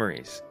those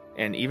memories.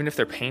 And even if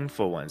they're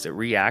painful ones, it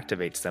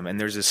reactivates them. And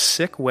there's a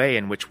sick way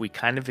in which we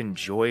kind of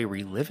enjoy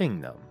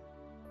reliving them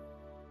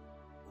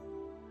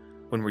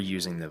when we're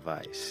using the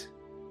vice.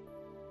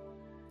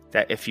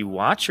 That if you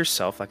watch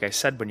yourself, like I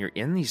said, when you're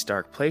in these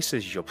dark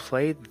places, you'll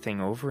play the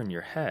thing over in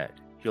your head.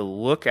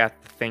 You'll look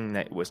at the thing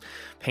that was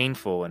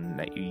painful and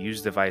that you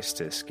used the vice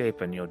to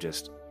escape, and you'll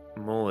just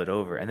mull it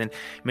over. And then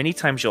many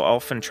times you'll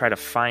often try to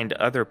find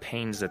other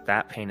pains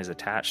that pain is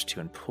attached to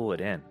and pull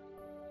it in.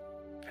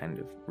 Kind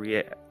of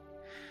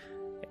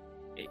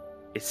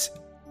it's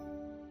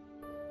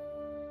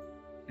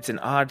an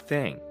odd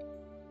thing.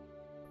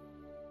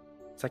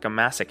 It's like a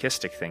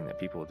masochistic thing that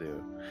people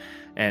do.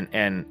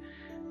 And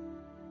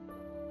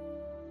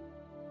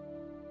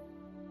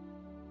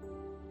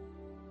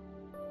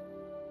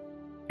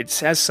it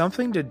has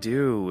something to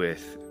do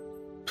with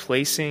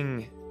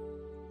placing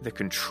the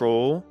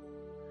control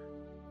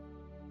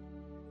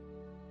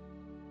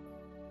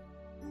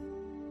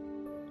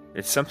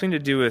It's something to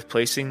do with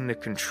placing the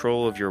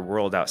control of your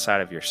world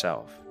outside of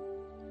yourself.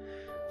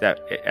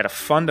 That at a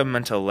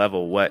fundamental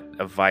level, what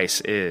a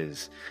vice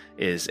is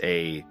it's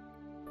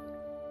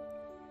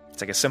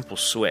like a simple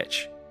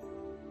switch.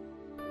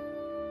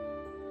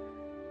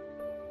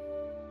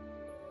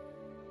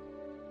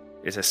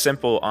 It's a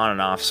simple on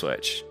and off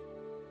switch.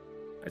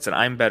 It's an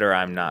I'm better,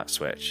 I'm not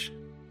switch.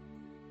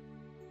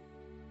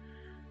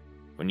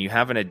 When you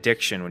have an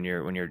addiction, when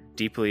you're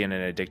deeply in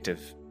an addictive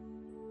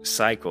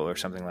cycle or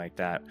something like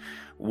that,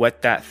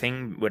 what that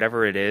thing,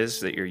 whatever it is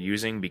that you're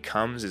using,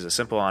 becomes is a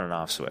simple on and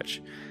off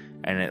switch.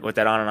 And what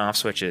that on and off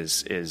switch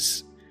is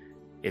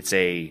it's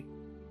a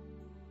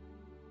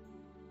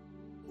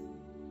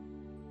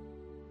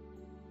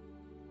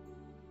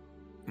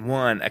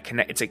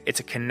it's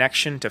a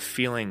connection to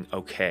feeling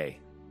okay.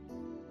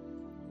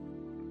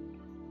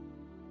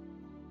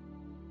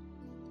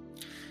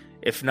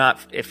 If not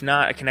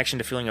a connection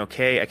to feeling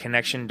okay, a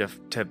connection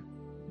to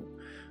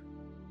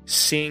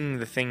seeing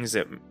the things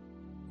that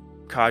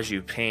cause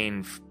you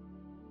pain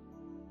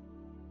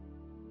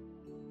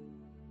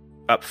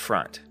up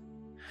front.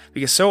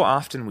 Because so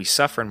often we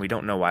suffer and we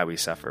don't know why we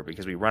suffer,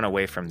 because we run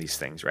away from these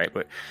things, right?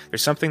 But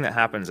there's something that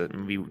happens that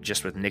maybe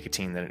just with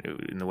nicotine, that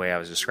in the way I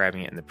was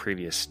describing it in the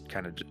previous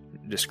kind of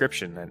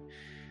description, that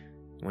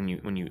when you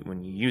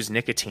use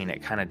nicotine,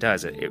 it kind of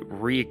does it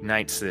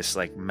reignites this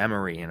like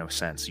memory in a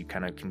sense. You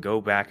kind of can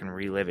go back and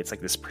relive. It's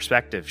like this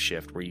perspective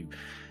shift where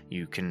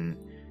you can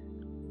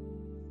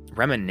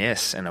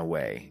reminisce in a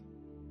way,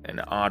 an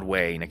odd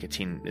way.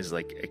 Nicotine is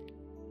like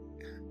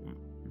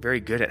very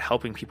good at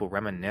helping people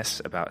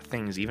reminisce about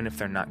things, even if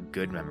they're not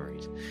good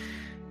memories.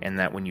 And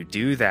that when you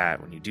do that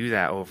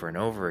over and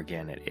over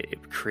again,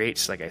 it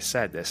creates, like I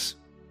said,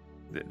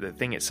 the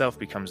thing itself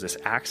becomes this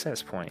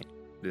access point,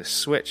 this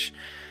switch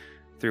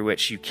through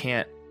which you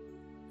can't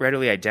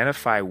readily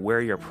identify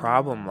where your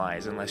problem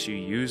lies unless you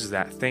use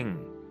that thing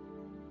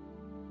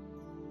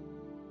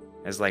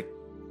as like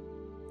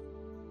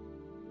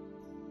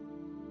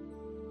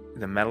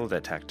the metal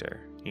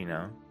detector, you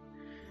know?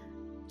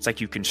 It's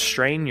like you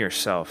constrain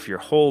yourself, your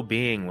whole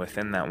being,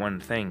 within that one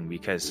thing,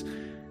 because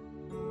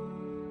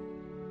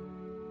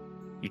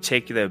you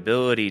take the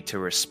ability to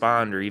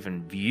respond or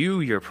even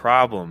view your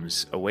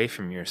problems away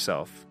from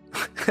yourself.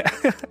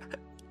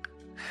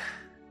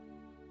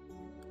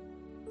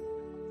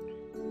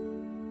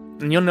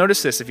 And you'll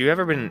notice this if you've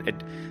ever been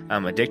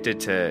addicted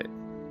to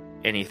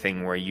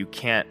anything where you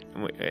can't.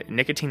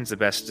 Nicotine's the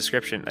best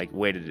description, like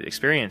way to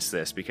experience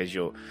this, because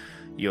you'll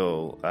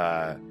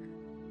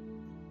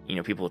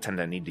people tend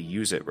to need to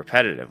use it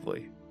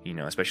repetitively,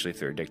 especially if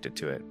they're addicted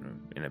to it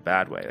in a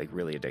bad way, like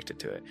really addicted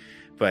to it.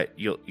 But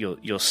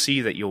you'll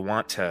see that you'll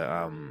want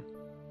to,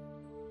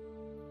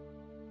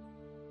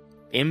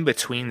 in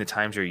between the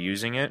times you're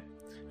using it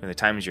and the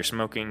times you're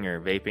smoking or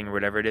vaping or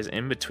whatever it is,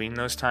 in between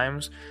those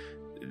times,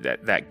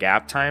 that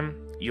gap time,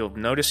 you'll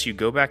notice you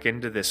go back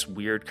into this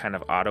weird kind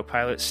of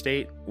autopilot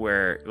state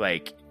where,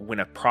 like, when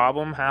a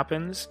problem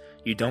happens,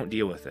 you don't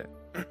deal with it.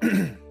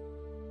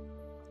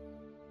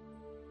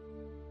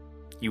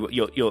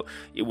 You'll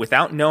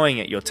without knowing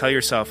it, you'll tell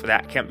yourself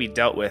that can't be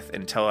dealt with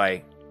until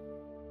I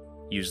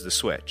use the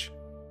switch.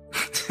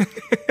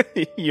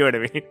 You know what I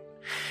mean?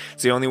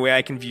 It's the only way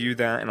I can view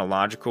that in a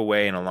logical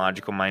way, in a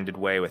logical minded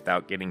way,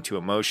 without getting too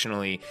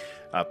emotionally,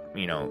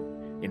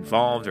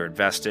 involved or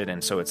invested.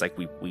 And so it's like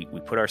we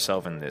put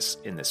ourselves in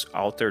this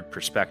altered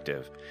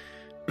perspective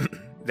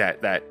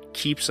that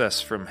keeps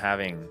us from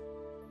having.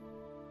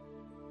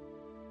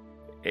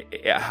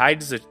 It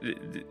hides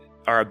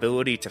our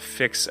ability to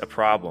fix a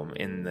problem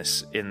in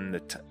the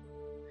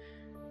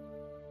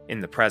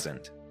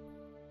present.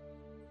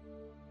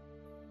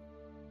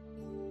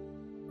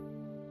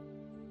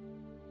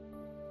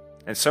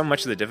 And so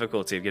much of the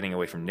difficulty of getting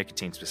away from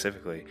nicotine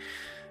specifically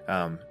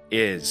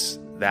is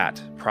that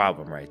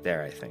problem right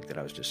there, I think, that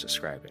I was just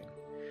describing.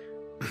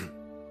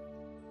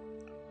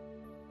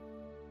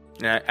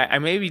 Now, I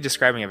may be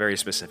describing a very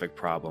specific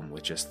problem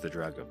with just the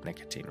drug of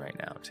nicotine right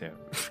now, too.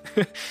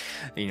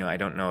 I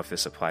don't know if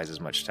this applies as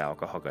much to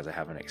alcohol because I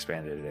haven't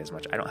expanded it as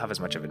much. I don't have as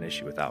much of an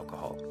issue with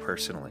alcohol,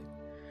 personally,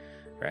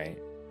 right?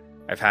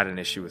 I've had an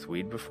issue with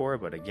weed before,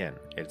 but again,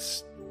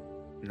 it's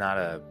not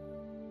a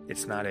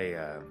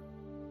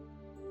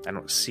I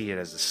don't see it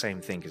as the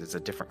same thing because it's a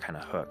different kind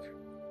of hook.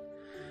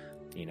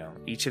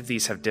 Each of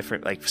these have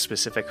different, like,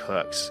 specific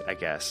hooks, I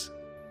guess.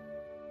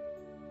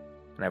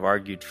 And I've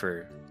argued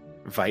for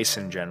vice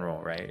in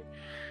general, right?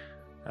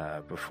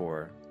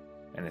 Before,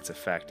 and its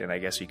effect. And I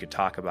guess you could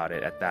talk about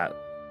it at that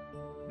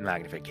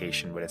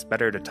magnification, but it's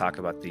better to talk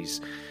about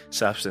these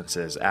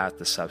substances at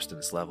the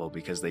substance level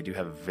because they do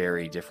have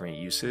very different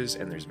uses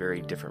and there's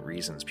very different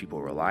reasons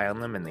people rely on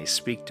them, and they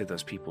speak to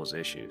those people's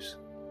issues.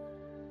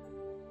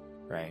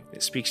 Right?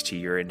 It speaks to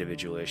your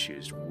individual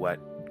issues. What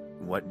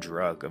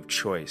drug of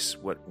choice?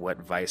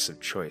 What vice of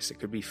choice? It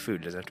could be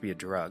food. It doesn't have to be a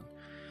drug.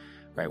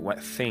 Right?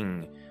 What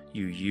thing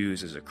you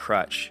use as a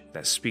crutch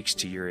that speaks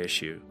to your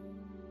issue?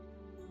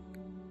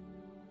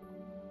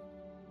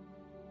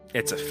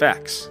 Its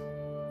effects.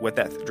 What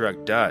that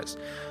drug does.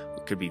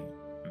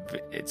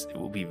 It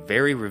will be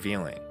very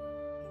revealing.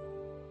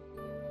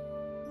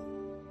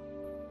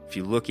 If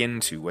you look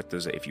into what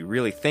those, if you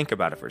really think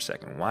about it for a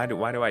second, why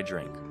do I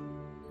drink?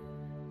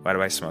 Why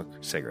do I smoke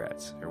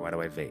cigarettes? Or why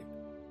do I vape?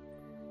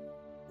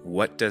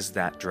 What does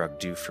that drug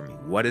do for me?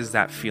 What is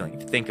that feeling?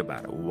 Think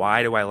about it.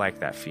 Why do I like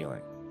that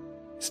feeling?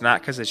 It's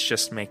not because it's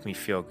just make me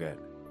feel good.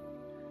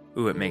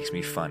 Ooh, it makes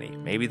me funny.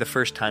 Maybe the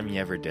first time you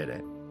ever did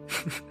it.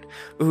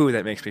 Ooh,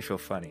 that makes me feel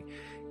funny.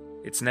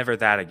 It's never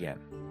that again.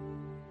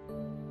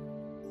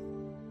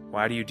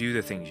 Why do you do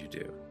the things you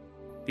do?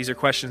 These are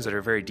questions that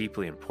are very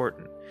deeply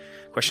important.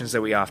 Questions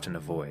that we often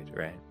avoid,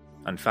 right?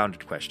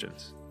 Unfounded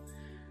questions.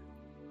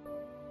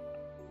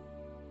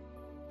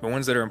 But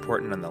ones that are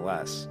important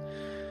nonetheless.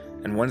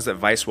 And ones that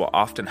vice will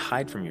often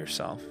hide from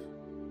yourself.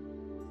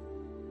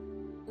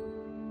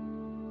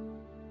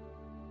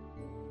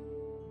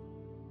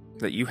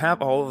 That you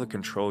have all of the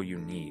control you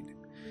need.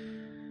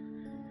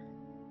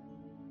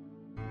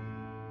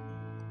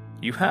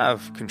 You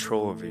have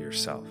control over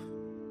yourself.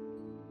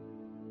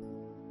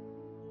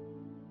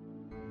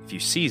 If you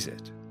seize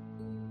it,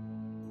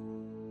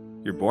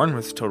 you're born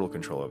with total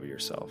control over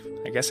yourself.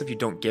 I guess if you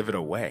don't give it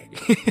away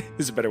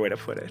is a better way to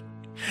put it.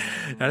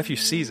 Not if you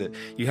seize it.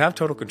 You have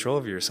total control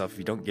over yourself if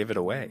you don't give it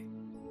away.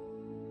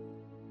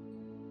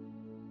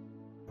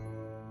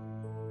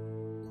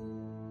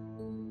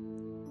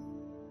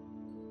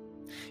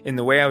 In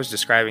the way I was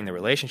describing the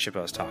relationship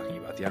I was talking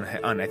about, the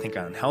I think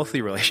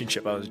unhealthy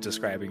relationship I was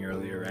describing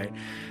earlier, right?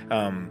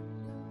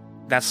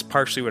 That's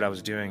partially what I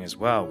was doing as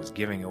well, was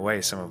giving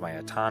away some of my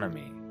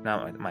autonomy.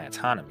 Not my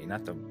autonomy,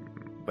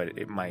 but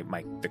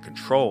the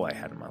control I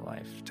had in my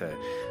life to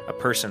a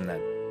person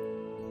that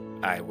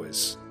I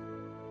was,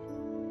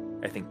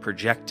 I think,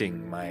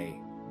 projecting my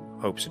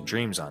hopes and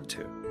dreams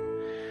onto.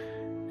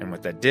 And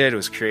what that did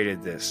was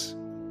created this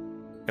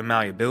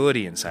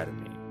malleability inside of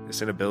me,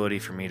 this inability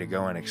for me to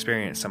go and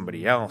experience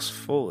somebody else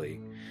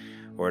fully,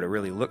 or to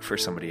really look for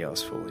somebody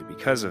else fully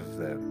because of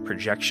the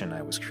projection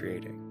I was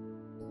creating.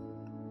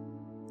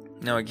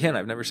 Now, again,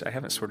 I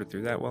haven't sorted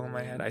through that well in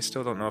my head. I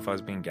still don't know if I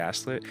was being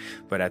gaslit,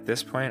 but at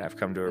this point, I've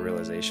come to a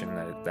realization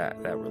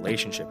that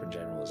relationship in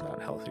general is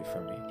not healthy for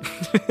me,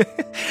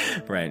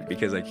 right?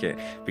 Because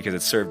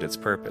it served its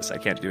purpose. I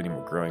can't do any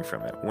more growing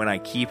from it. When I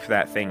keep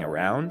that thing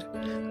around,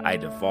 I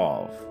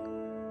devolve,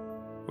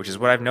 which is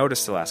what I've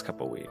noticed the last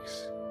couple of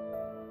weeks.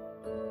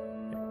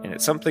 And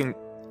it's something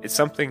it's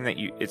something that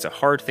it's a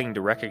hard thing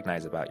to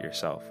recognize about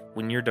yourself.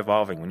 When you're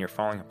devolving, when you're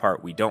falling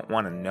apart, we don't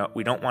want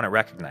to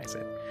recognize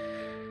it.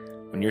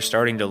 When you're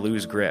starting to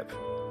lose grip,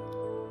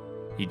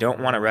 you don't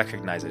want to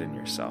recognize it in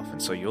yourself,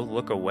 and so you'll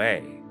look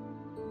away.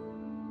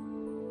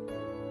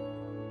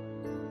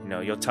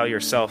 You'll tell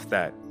yourself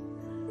that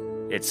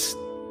it's...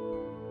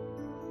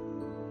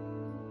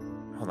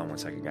 Hold on one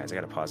second, guys. I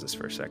gotta pause this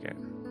for a second.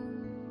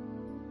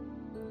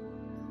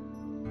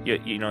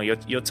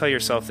 You'll tell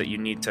yourself that you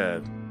need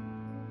to...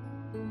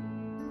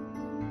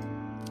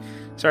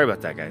 Sorry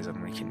about that, guys. I'm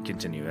going to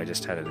continue. I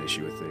just had an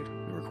issue with the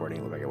recording.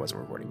 It looked like it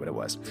wasn't recording, but it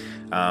was.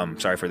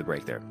 Sorry for the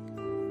break there.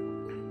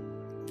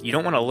 You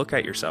don't want to look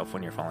at yourself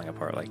when you're falling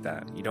apart like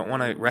that. You don't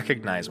want to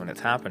recognize when it's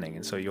happening,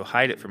 and so you'll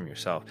hide it from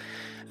yourself.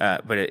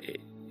 But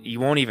you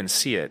won't even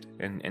see it,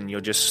 and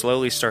you'll just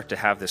slowly start to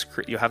have this.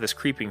 You'll have this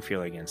creeping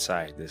feeling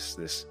inside,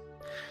 this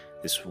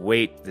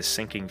weight, this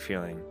sinking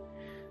feeling,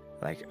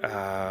 like,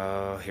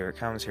 oh, here it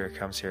comes, here it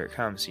comes, here it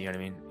comes. You know what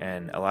I mean?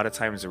 And a lot of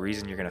times, the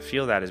reason you're going to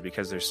feel that is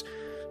because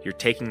you're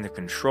taking the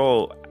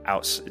control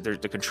out. The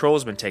control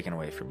has been taken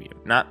away from you,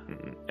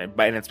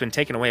 and it's been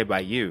taken away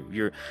by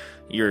you.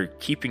 You're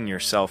keeping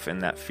yourself in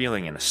that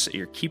feeling, and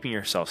you're keeping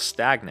yourself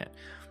stagnant.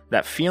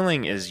 That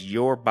feeling is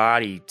your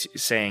body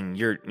saying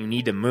you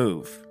need to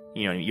move.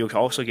 You'll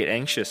also get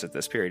anxious at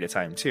this period of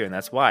time too, and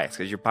that's why. It's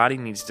because your body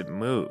needs to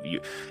move.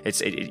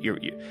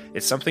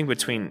 It's something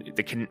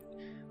between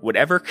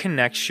whatever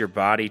connects your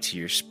body to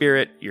your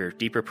spirit, your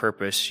deeper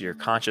purpose, your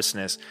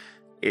consciousness.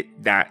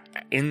 That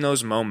in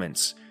those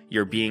moments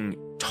you're being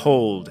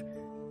told,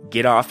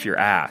 get off your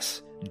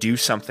ass, do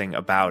something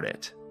about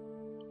it.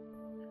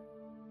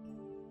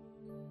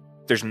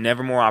 There's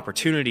never more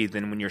opportunity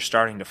than when you're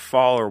starting to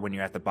fall or when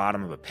you're at the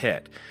bottom of a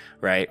pit,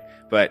 right?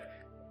 But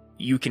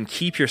you can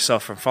keep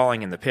yourself from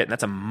falling in the pit, and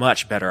that's a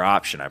much better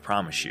option, I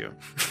promise you.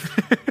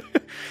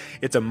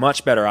 It's a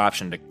much better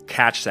option to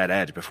catch that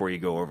edge before you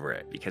go over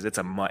it, because it's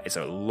a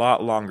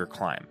lot longer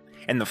climb,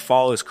 and the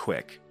fall is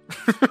quick.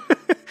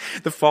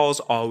 The fall is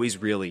always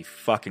really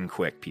fucking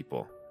quick,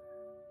 people.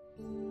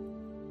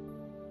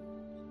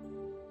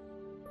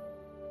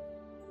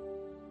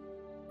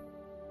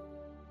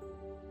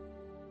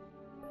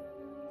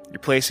 You're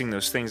placing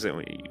those things that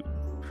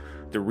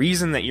the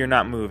reason that you're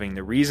not moving,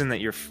 the reason that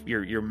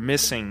you're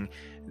missing,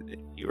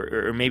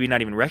 or maybe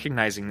not even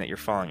recognizing that you're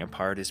falling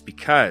apart, is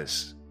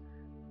because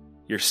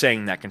you're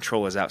saying that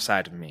control is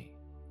outside of me.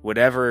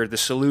 Whatever the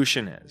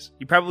solution is,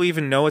 you probably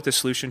even know what the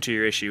solution to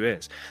your issue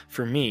is.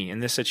 For me,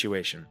 in this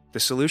situation, the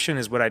solution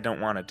is what I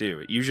don't want to do.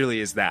 It usually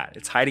is that.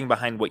 It's hiding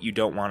behind what you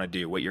don't want to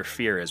do, what your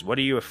fear is. What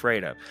are you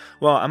afraid of?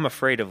 Well, I'm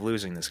afraid of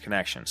losing this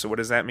connection. So what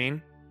does that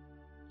mean?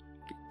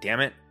 Damn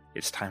it.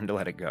 It's time to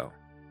let it go.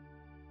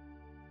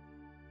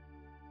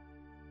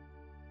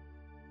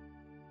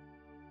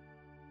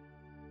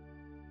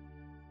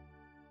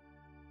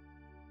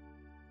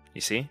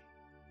 You see?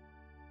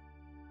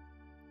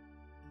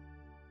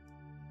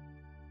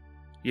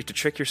 You have to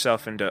trick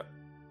yourself into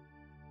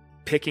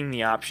picking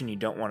the option you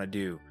don't want to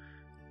do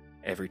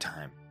every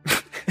time.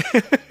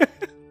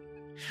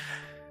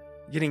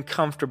 Getting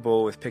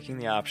comfortable with picking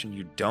the option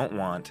you don't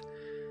want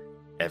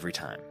every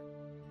time.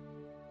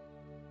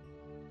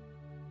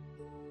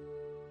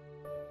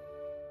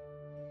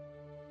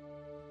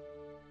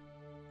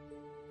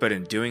 But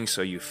in doing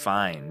so, you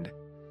find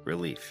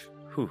relief.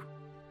 Whew.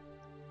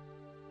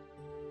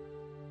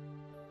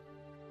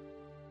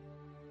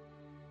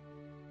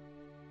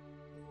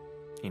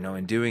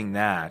 In doing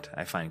that,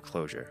 I find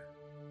closure.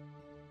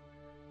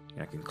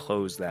 I can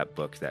close that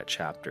book, that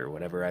chapter,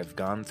 whatever I've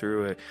gone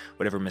through,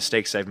 whatever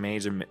mistakes I've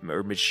made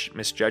or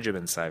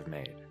misjudgments I've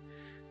made.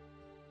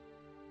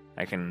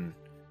 I can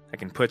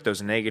put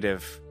those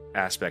negative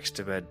aspects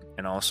to bed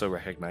and also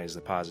recognize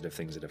the positive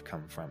things that have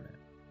come from it.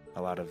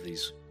 A lot of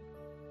these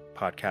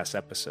podcast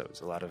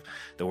episodes, a lot of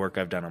the work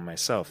I've done on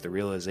myself, the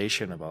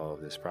realization of all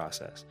of this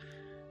process.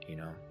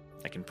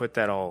 I can put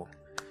that all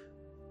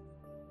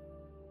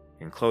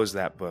and close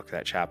that book,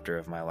 that chapter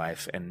of my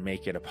life, and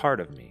make it a part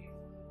of me.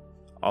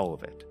 All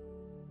of it.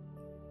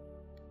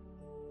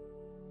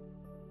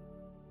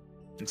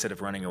 Instead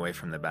of running away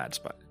from the bad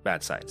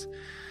sides.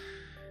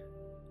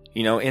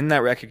 In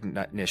that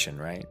recognition,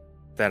 right,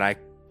 that I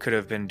could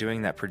have been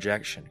doing that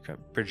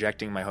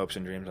projecting my hopes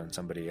and dreams on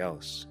somebody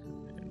else.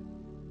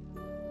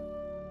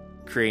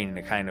 Creating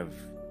a kind of,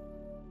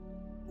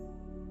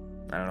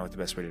 I don't know what the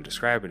best way to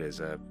describe it is,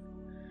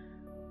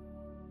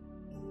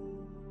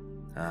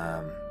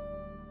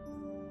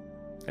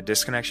 a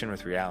disconnection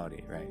with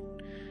reality, right?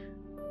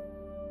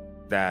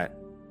 That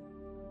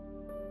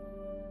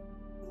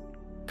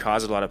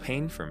caused a lot of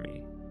pain for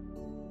me.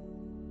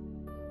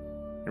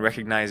 And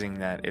recognizing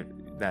that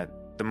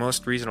the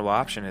most reasonable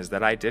option is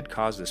that I did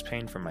cause this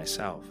pain for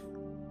myself.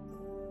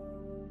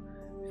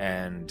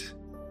 And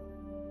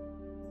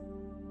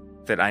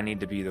that I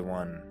need to be the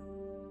one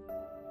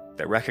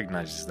that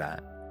recognizes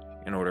that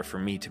in order for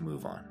me to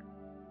move on.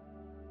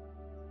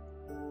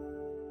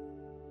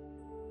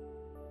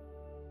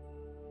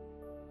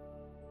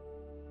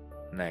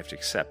 And I have to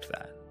accept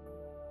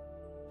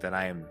that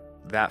I am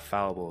that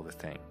fallible of a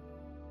thing,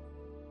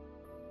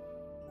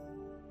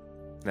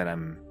 that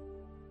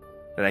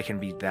I can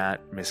be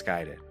that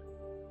misguided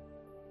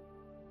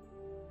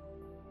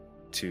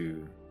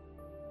to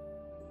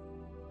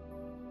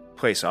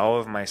place all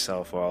of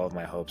myself, all of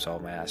my hopes, all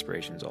of my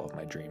aspirations, all of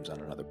my dreams on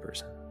another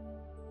person.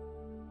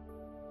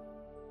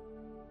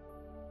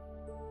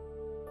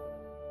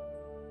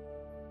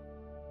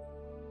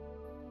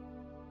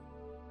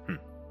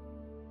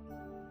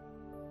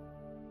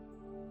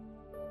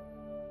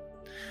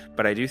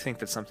 But I do think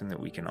that's something that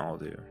we can all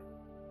do. It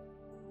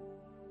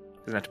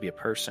doesn't have to be a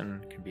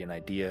person, it can be an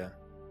idea,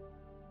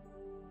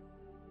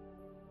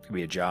 it can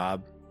be a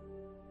job,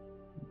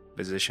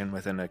 position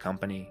within a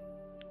company.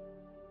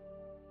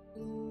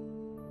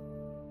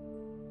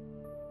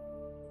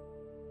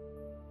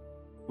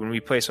 When we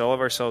place all of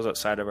ourselves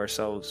outside of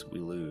ourselves, we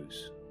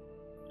lose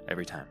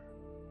every time.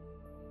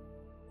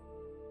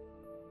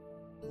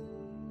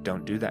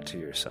 Don't do that to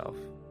yourself.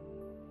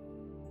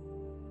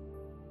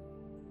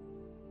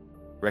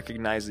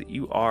 Recognize that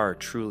you are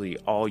truly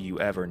all you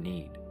ever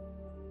need.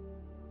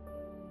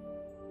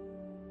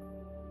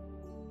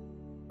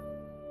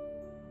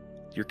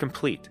 You're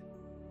complete.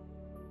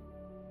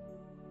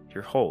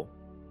 You're whole.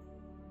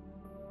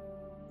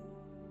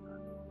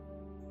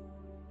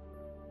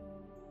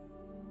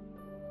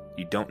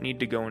 You don't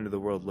need to go into the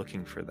world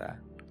looking for that.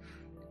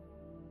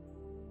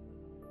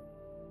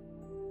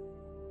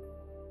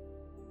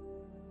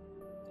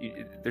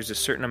 There's a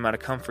certain amount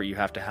of comfort you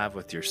have to have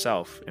with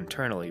yourself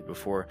internally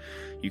before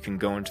you can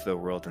go into the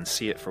world and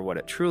see it for what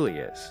it truly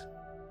is.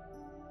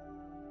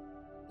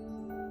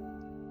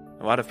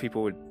 A lot of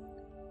people would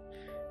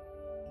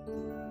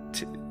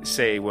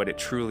say what it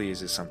truly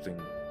is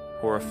something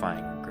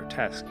horrifying and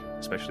grotesque,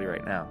 especially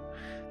right now.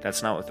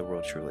 That's not what the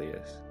world truly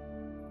is.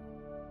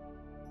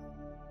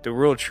 The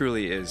world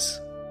truly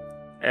is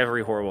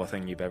every horrible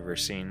thing you've ever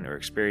seen or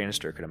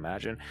experienced or could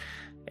imagine,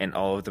 and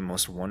all of the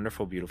most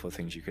wonderful, beautiful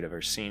things you could have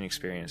ever seen,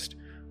 experienced,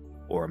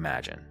 or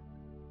imagine.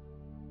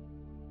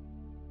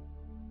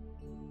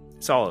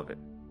 It's all of it.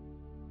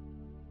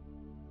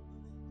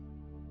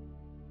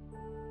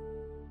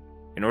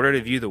 In order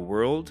to view the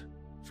world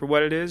for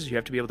what it is, you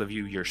have to be able to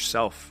view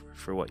yourself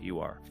for what you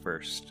are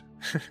first.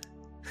 And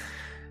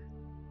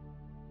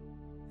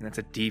that's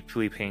a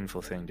deeply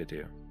painful thing to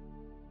do.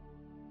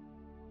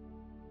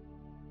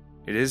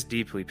 It is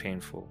deeply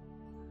painful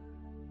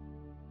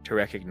to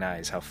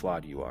recognize how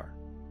flawed you are.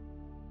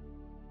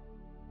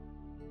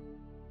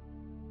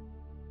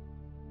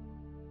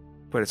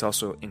 But it's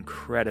also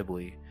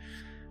incredibly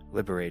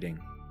liberating.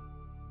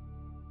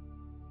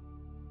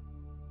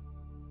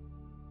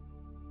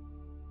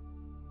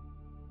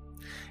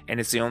 And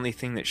it's the only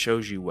thing that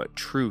shows you what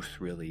truth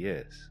really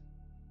is.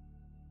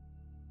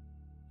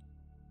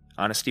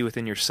 Honesty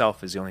within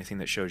yourself is the only thing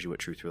that shows you what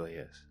truth really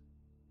is.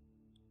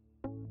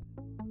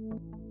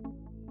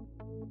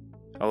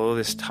 All of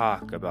this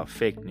talk about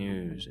fake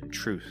news and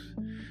truth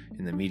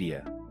in the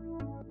media,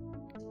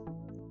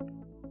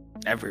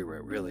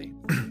 everywhere really,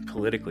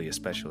 politically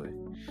especially,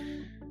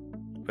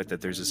 but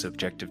that there's a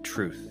subjective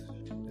truth,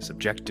 this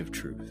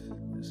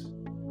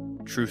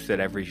truth that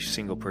every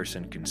single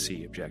person can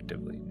see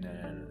objectively. No.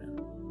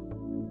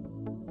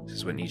 This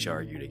is what Nietzsche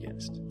argued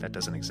against. That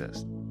doesn't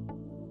exist.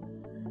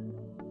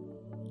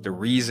 The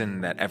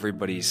reason that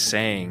everybody's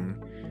saying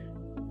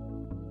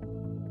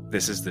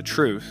this is the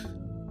truth,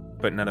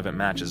 but none of it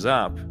matches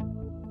up,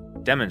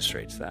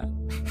 demonstrates that.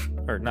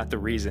 Or not the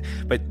reason,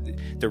 but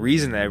the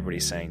reason that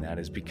everybody's saying that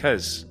is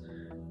because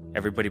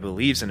everybody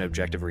believes in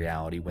objective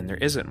reality when there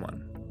isn't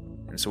one.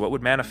 And so what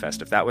would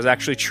manifest if that was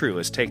actually true?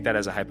 Let's take that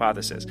as a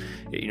hypothesis.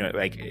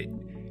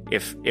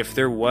 If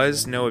there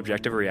was no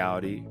objective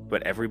reality,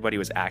 but everybody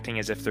was acting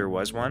as if there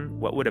was one,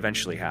 what would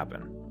eventually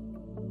happen?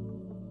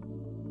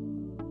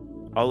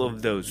 All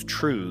of those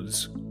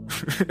truths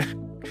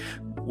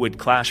would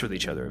clash with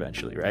each other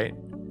eventually, right?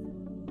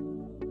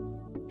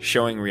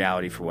 Showing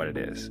reality for what it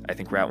is. I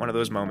think we're at one of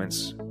those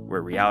moments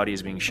where reality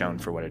is being shown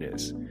for what it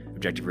is.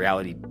 Objective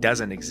reality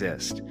doesn't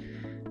exist.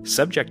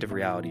 Subjective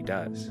reality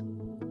does.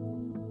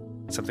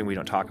 It's something we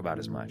don't talk about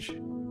as much.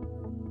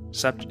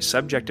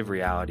 Subjective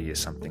reality is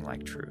something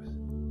like truth.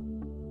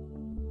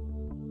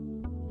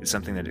 It's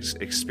something that is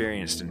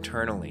experienced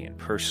internally and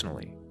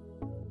personally,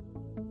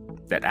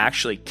 that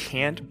actually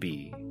can't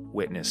be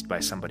witnessed by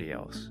somebody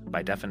else,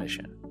 by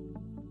definition.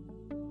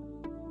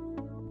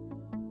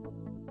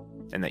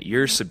 And that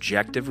your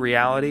subjective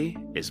reality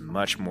is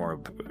much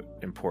more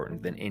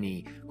important than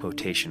any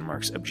quotation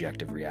marks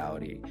objective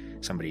reality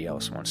somebody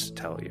else wants to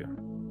tell you.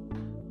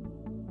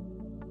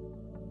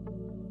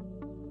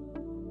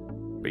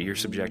 But your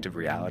subjective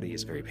reality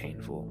is very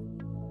painful.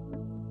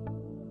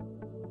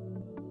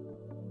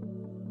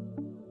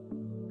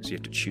 So you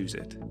have to choose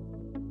it.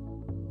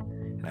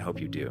 And I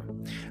hope you do.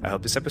 I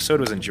hope this episode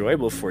was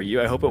enjoyable for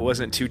you. I hope it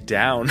wasn't too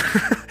down.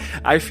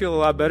 I feel a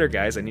lot better,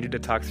 guys. I needed to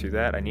talk through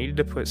that. I needed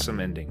to put some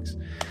endings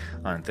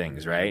on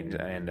things, right?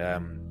 And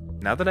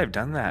now that I've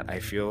done that, I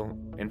feel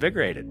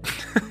invigorated.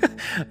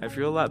 I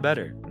feel a lot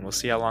better, and we'll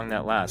see how long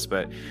that lasts.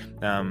 But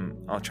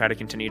I'll try to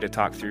continue to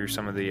talk through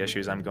some of the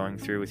issues I'm going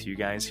through with you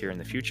guys here in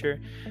the future.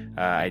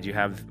 I do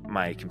have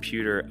my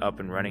computer up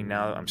and running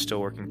now. I'm still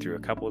working through a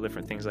couple of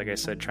different things, like I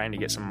said, trying to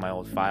get some of my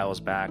old files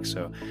back.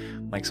 So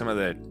like some of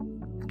the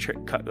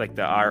like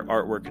the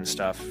artwork and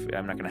stuff,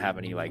 I'm not going to have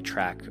any like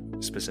track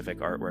specific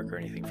artwork or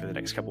anything for the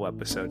next couple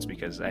episodes,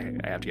 because I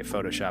have to get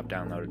Photoshop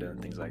downloaded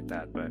and things like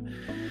that. But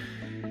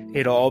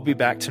it'll all be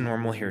back to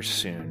normal here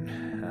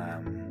soon.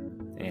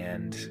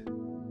 And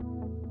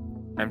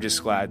I'm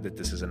just glad that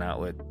this is an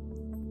outlet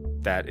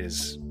that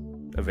is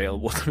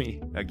available to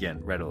me again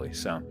readily.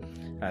 So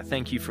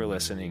thank you for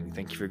listening.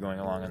 Thank you for going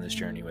along on this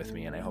journey with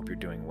me, and I hope you're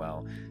doing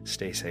well.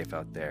 Stay safe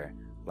out there.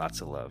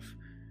 Lots of love.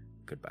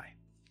 Goodbye.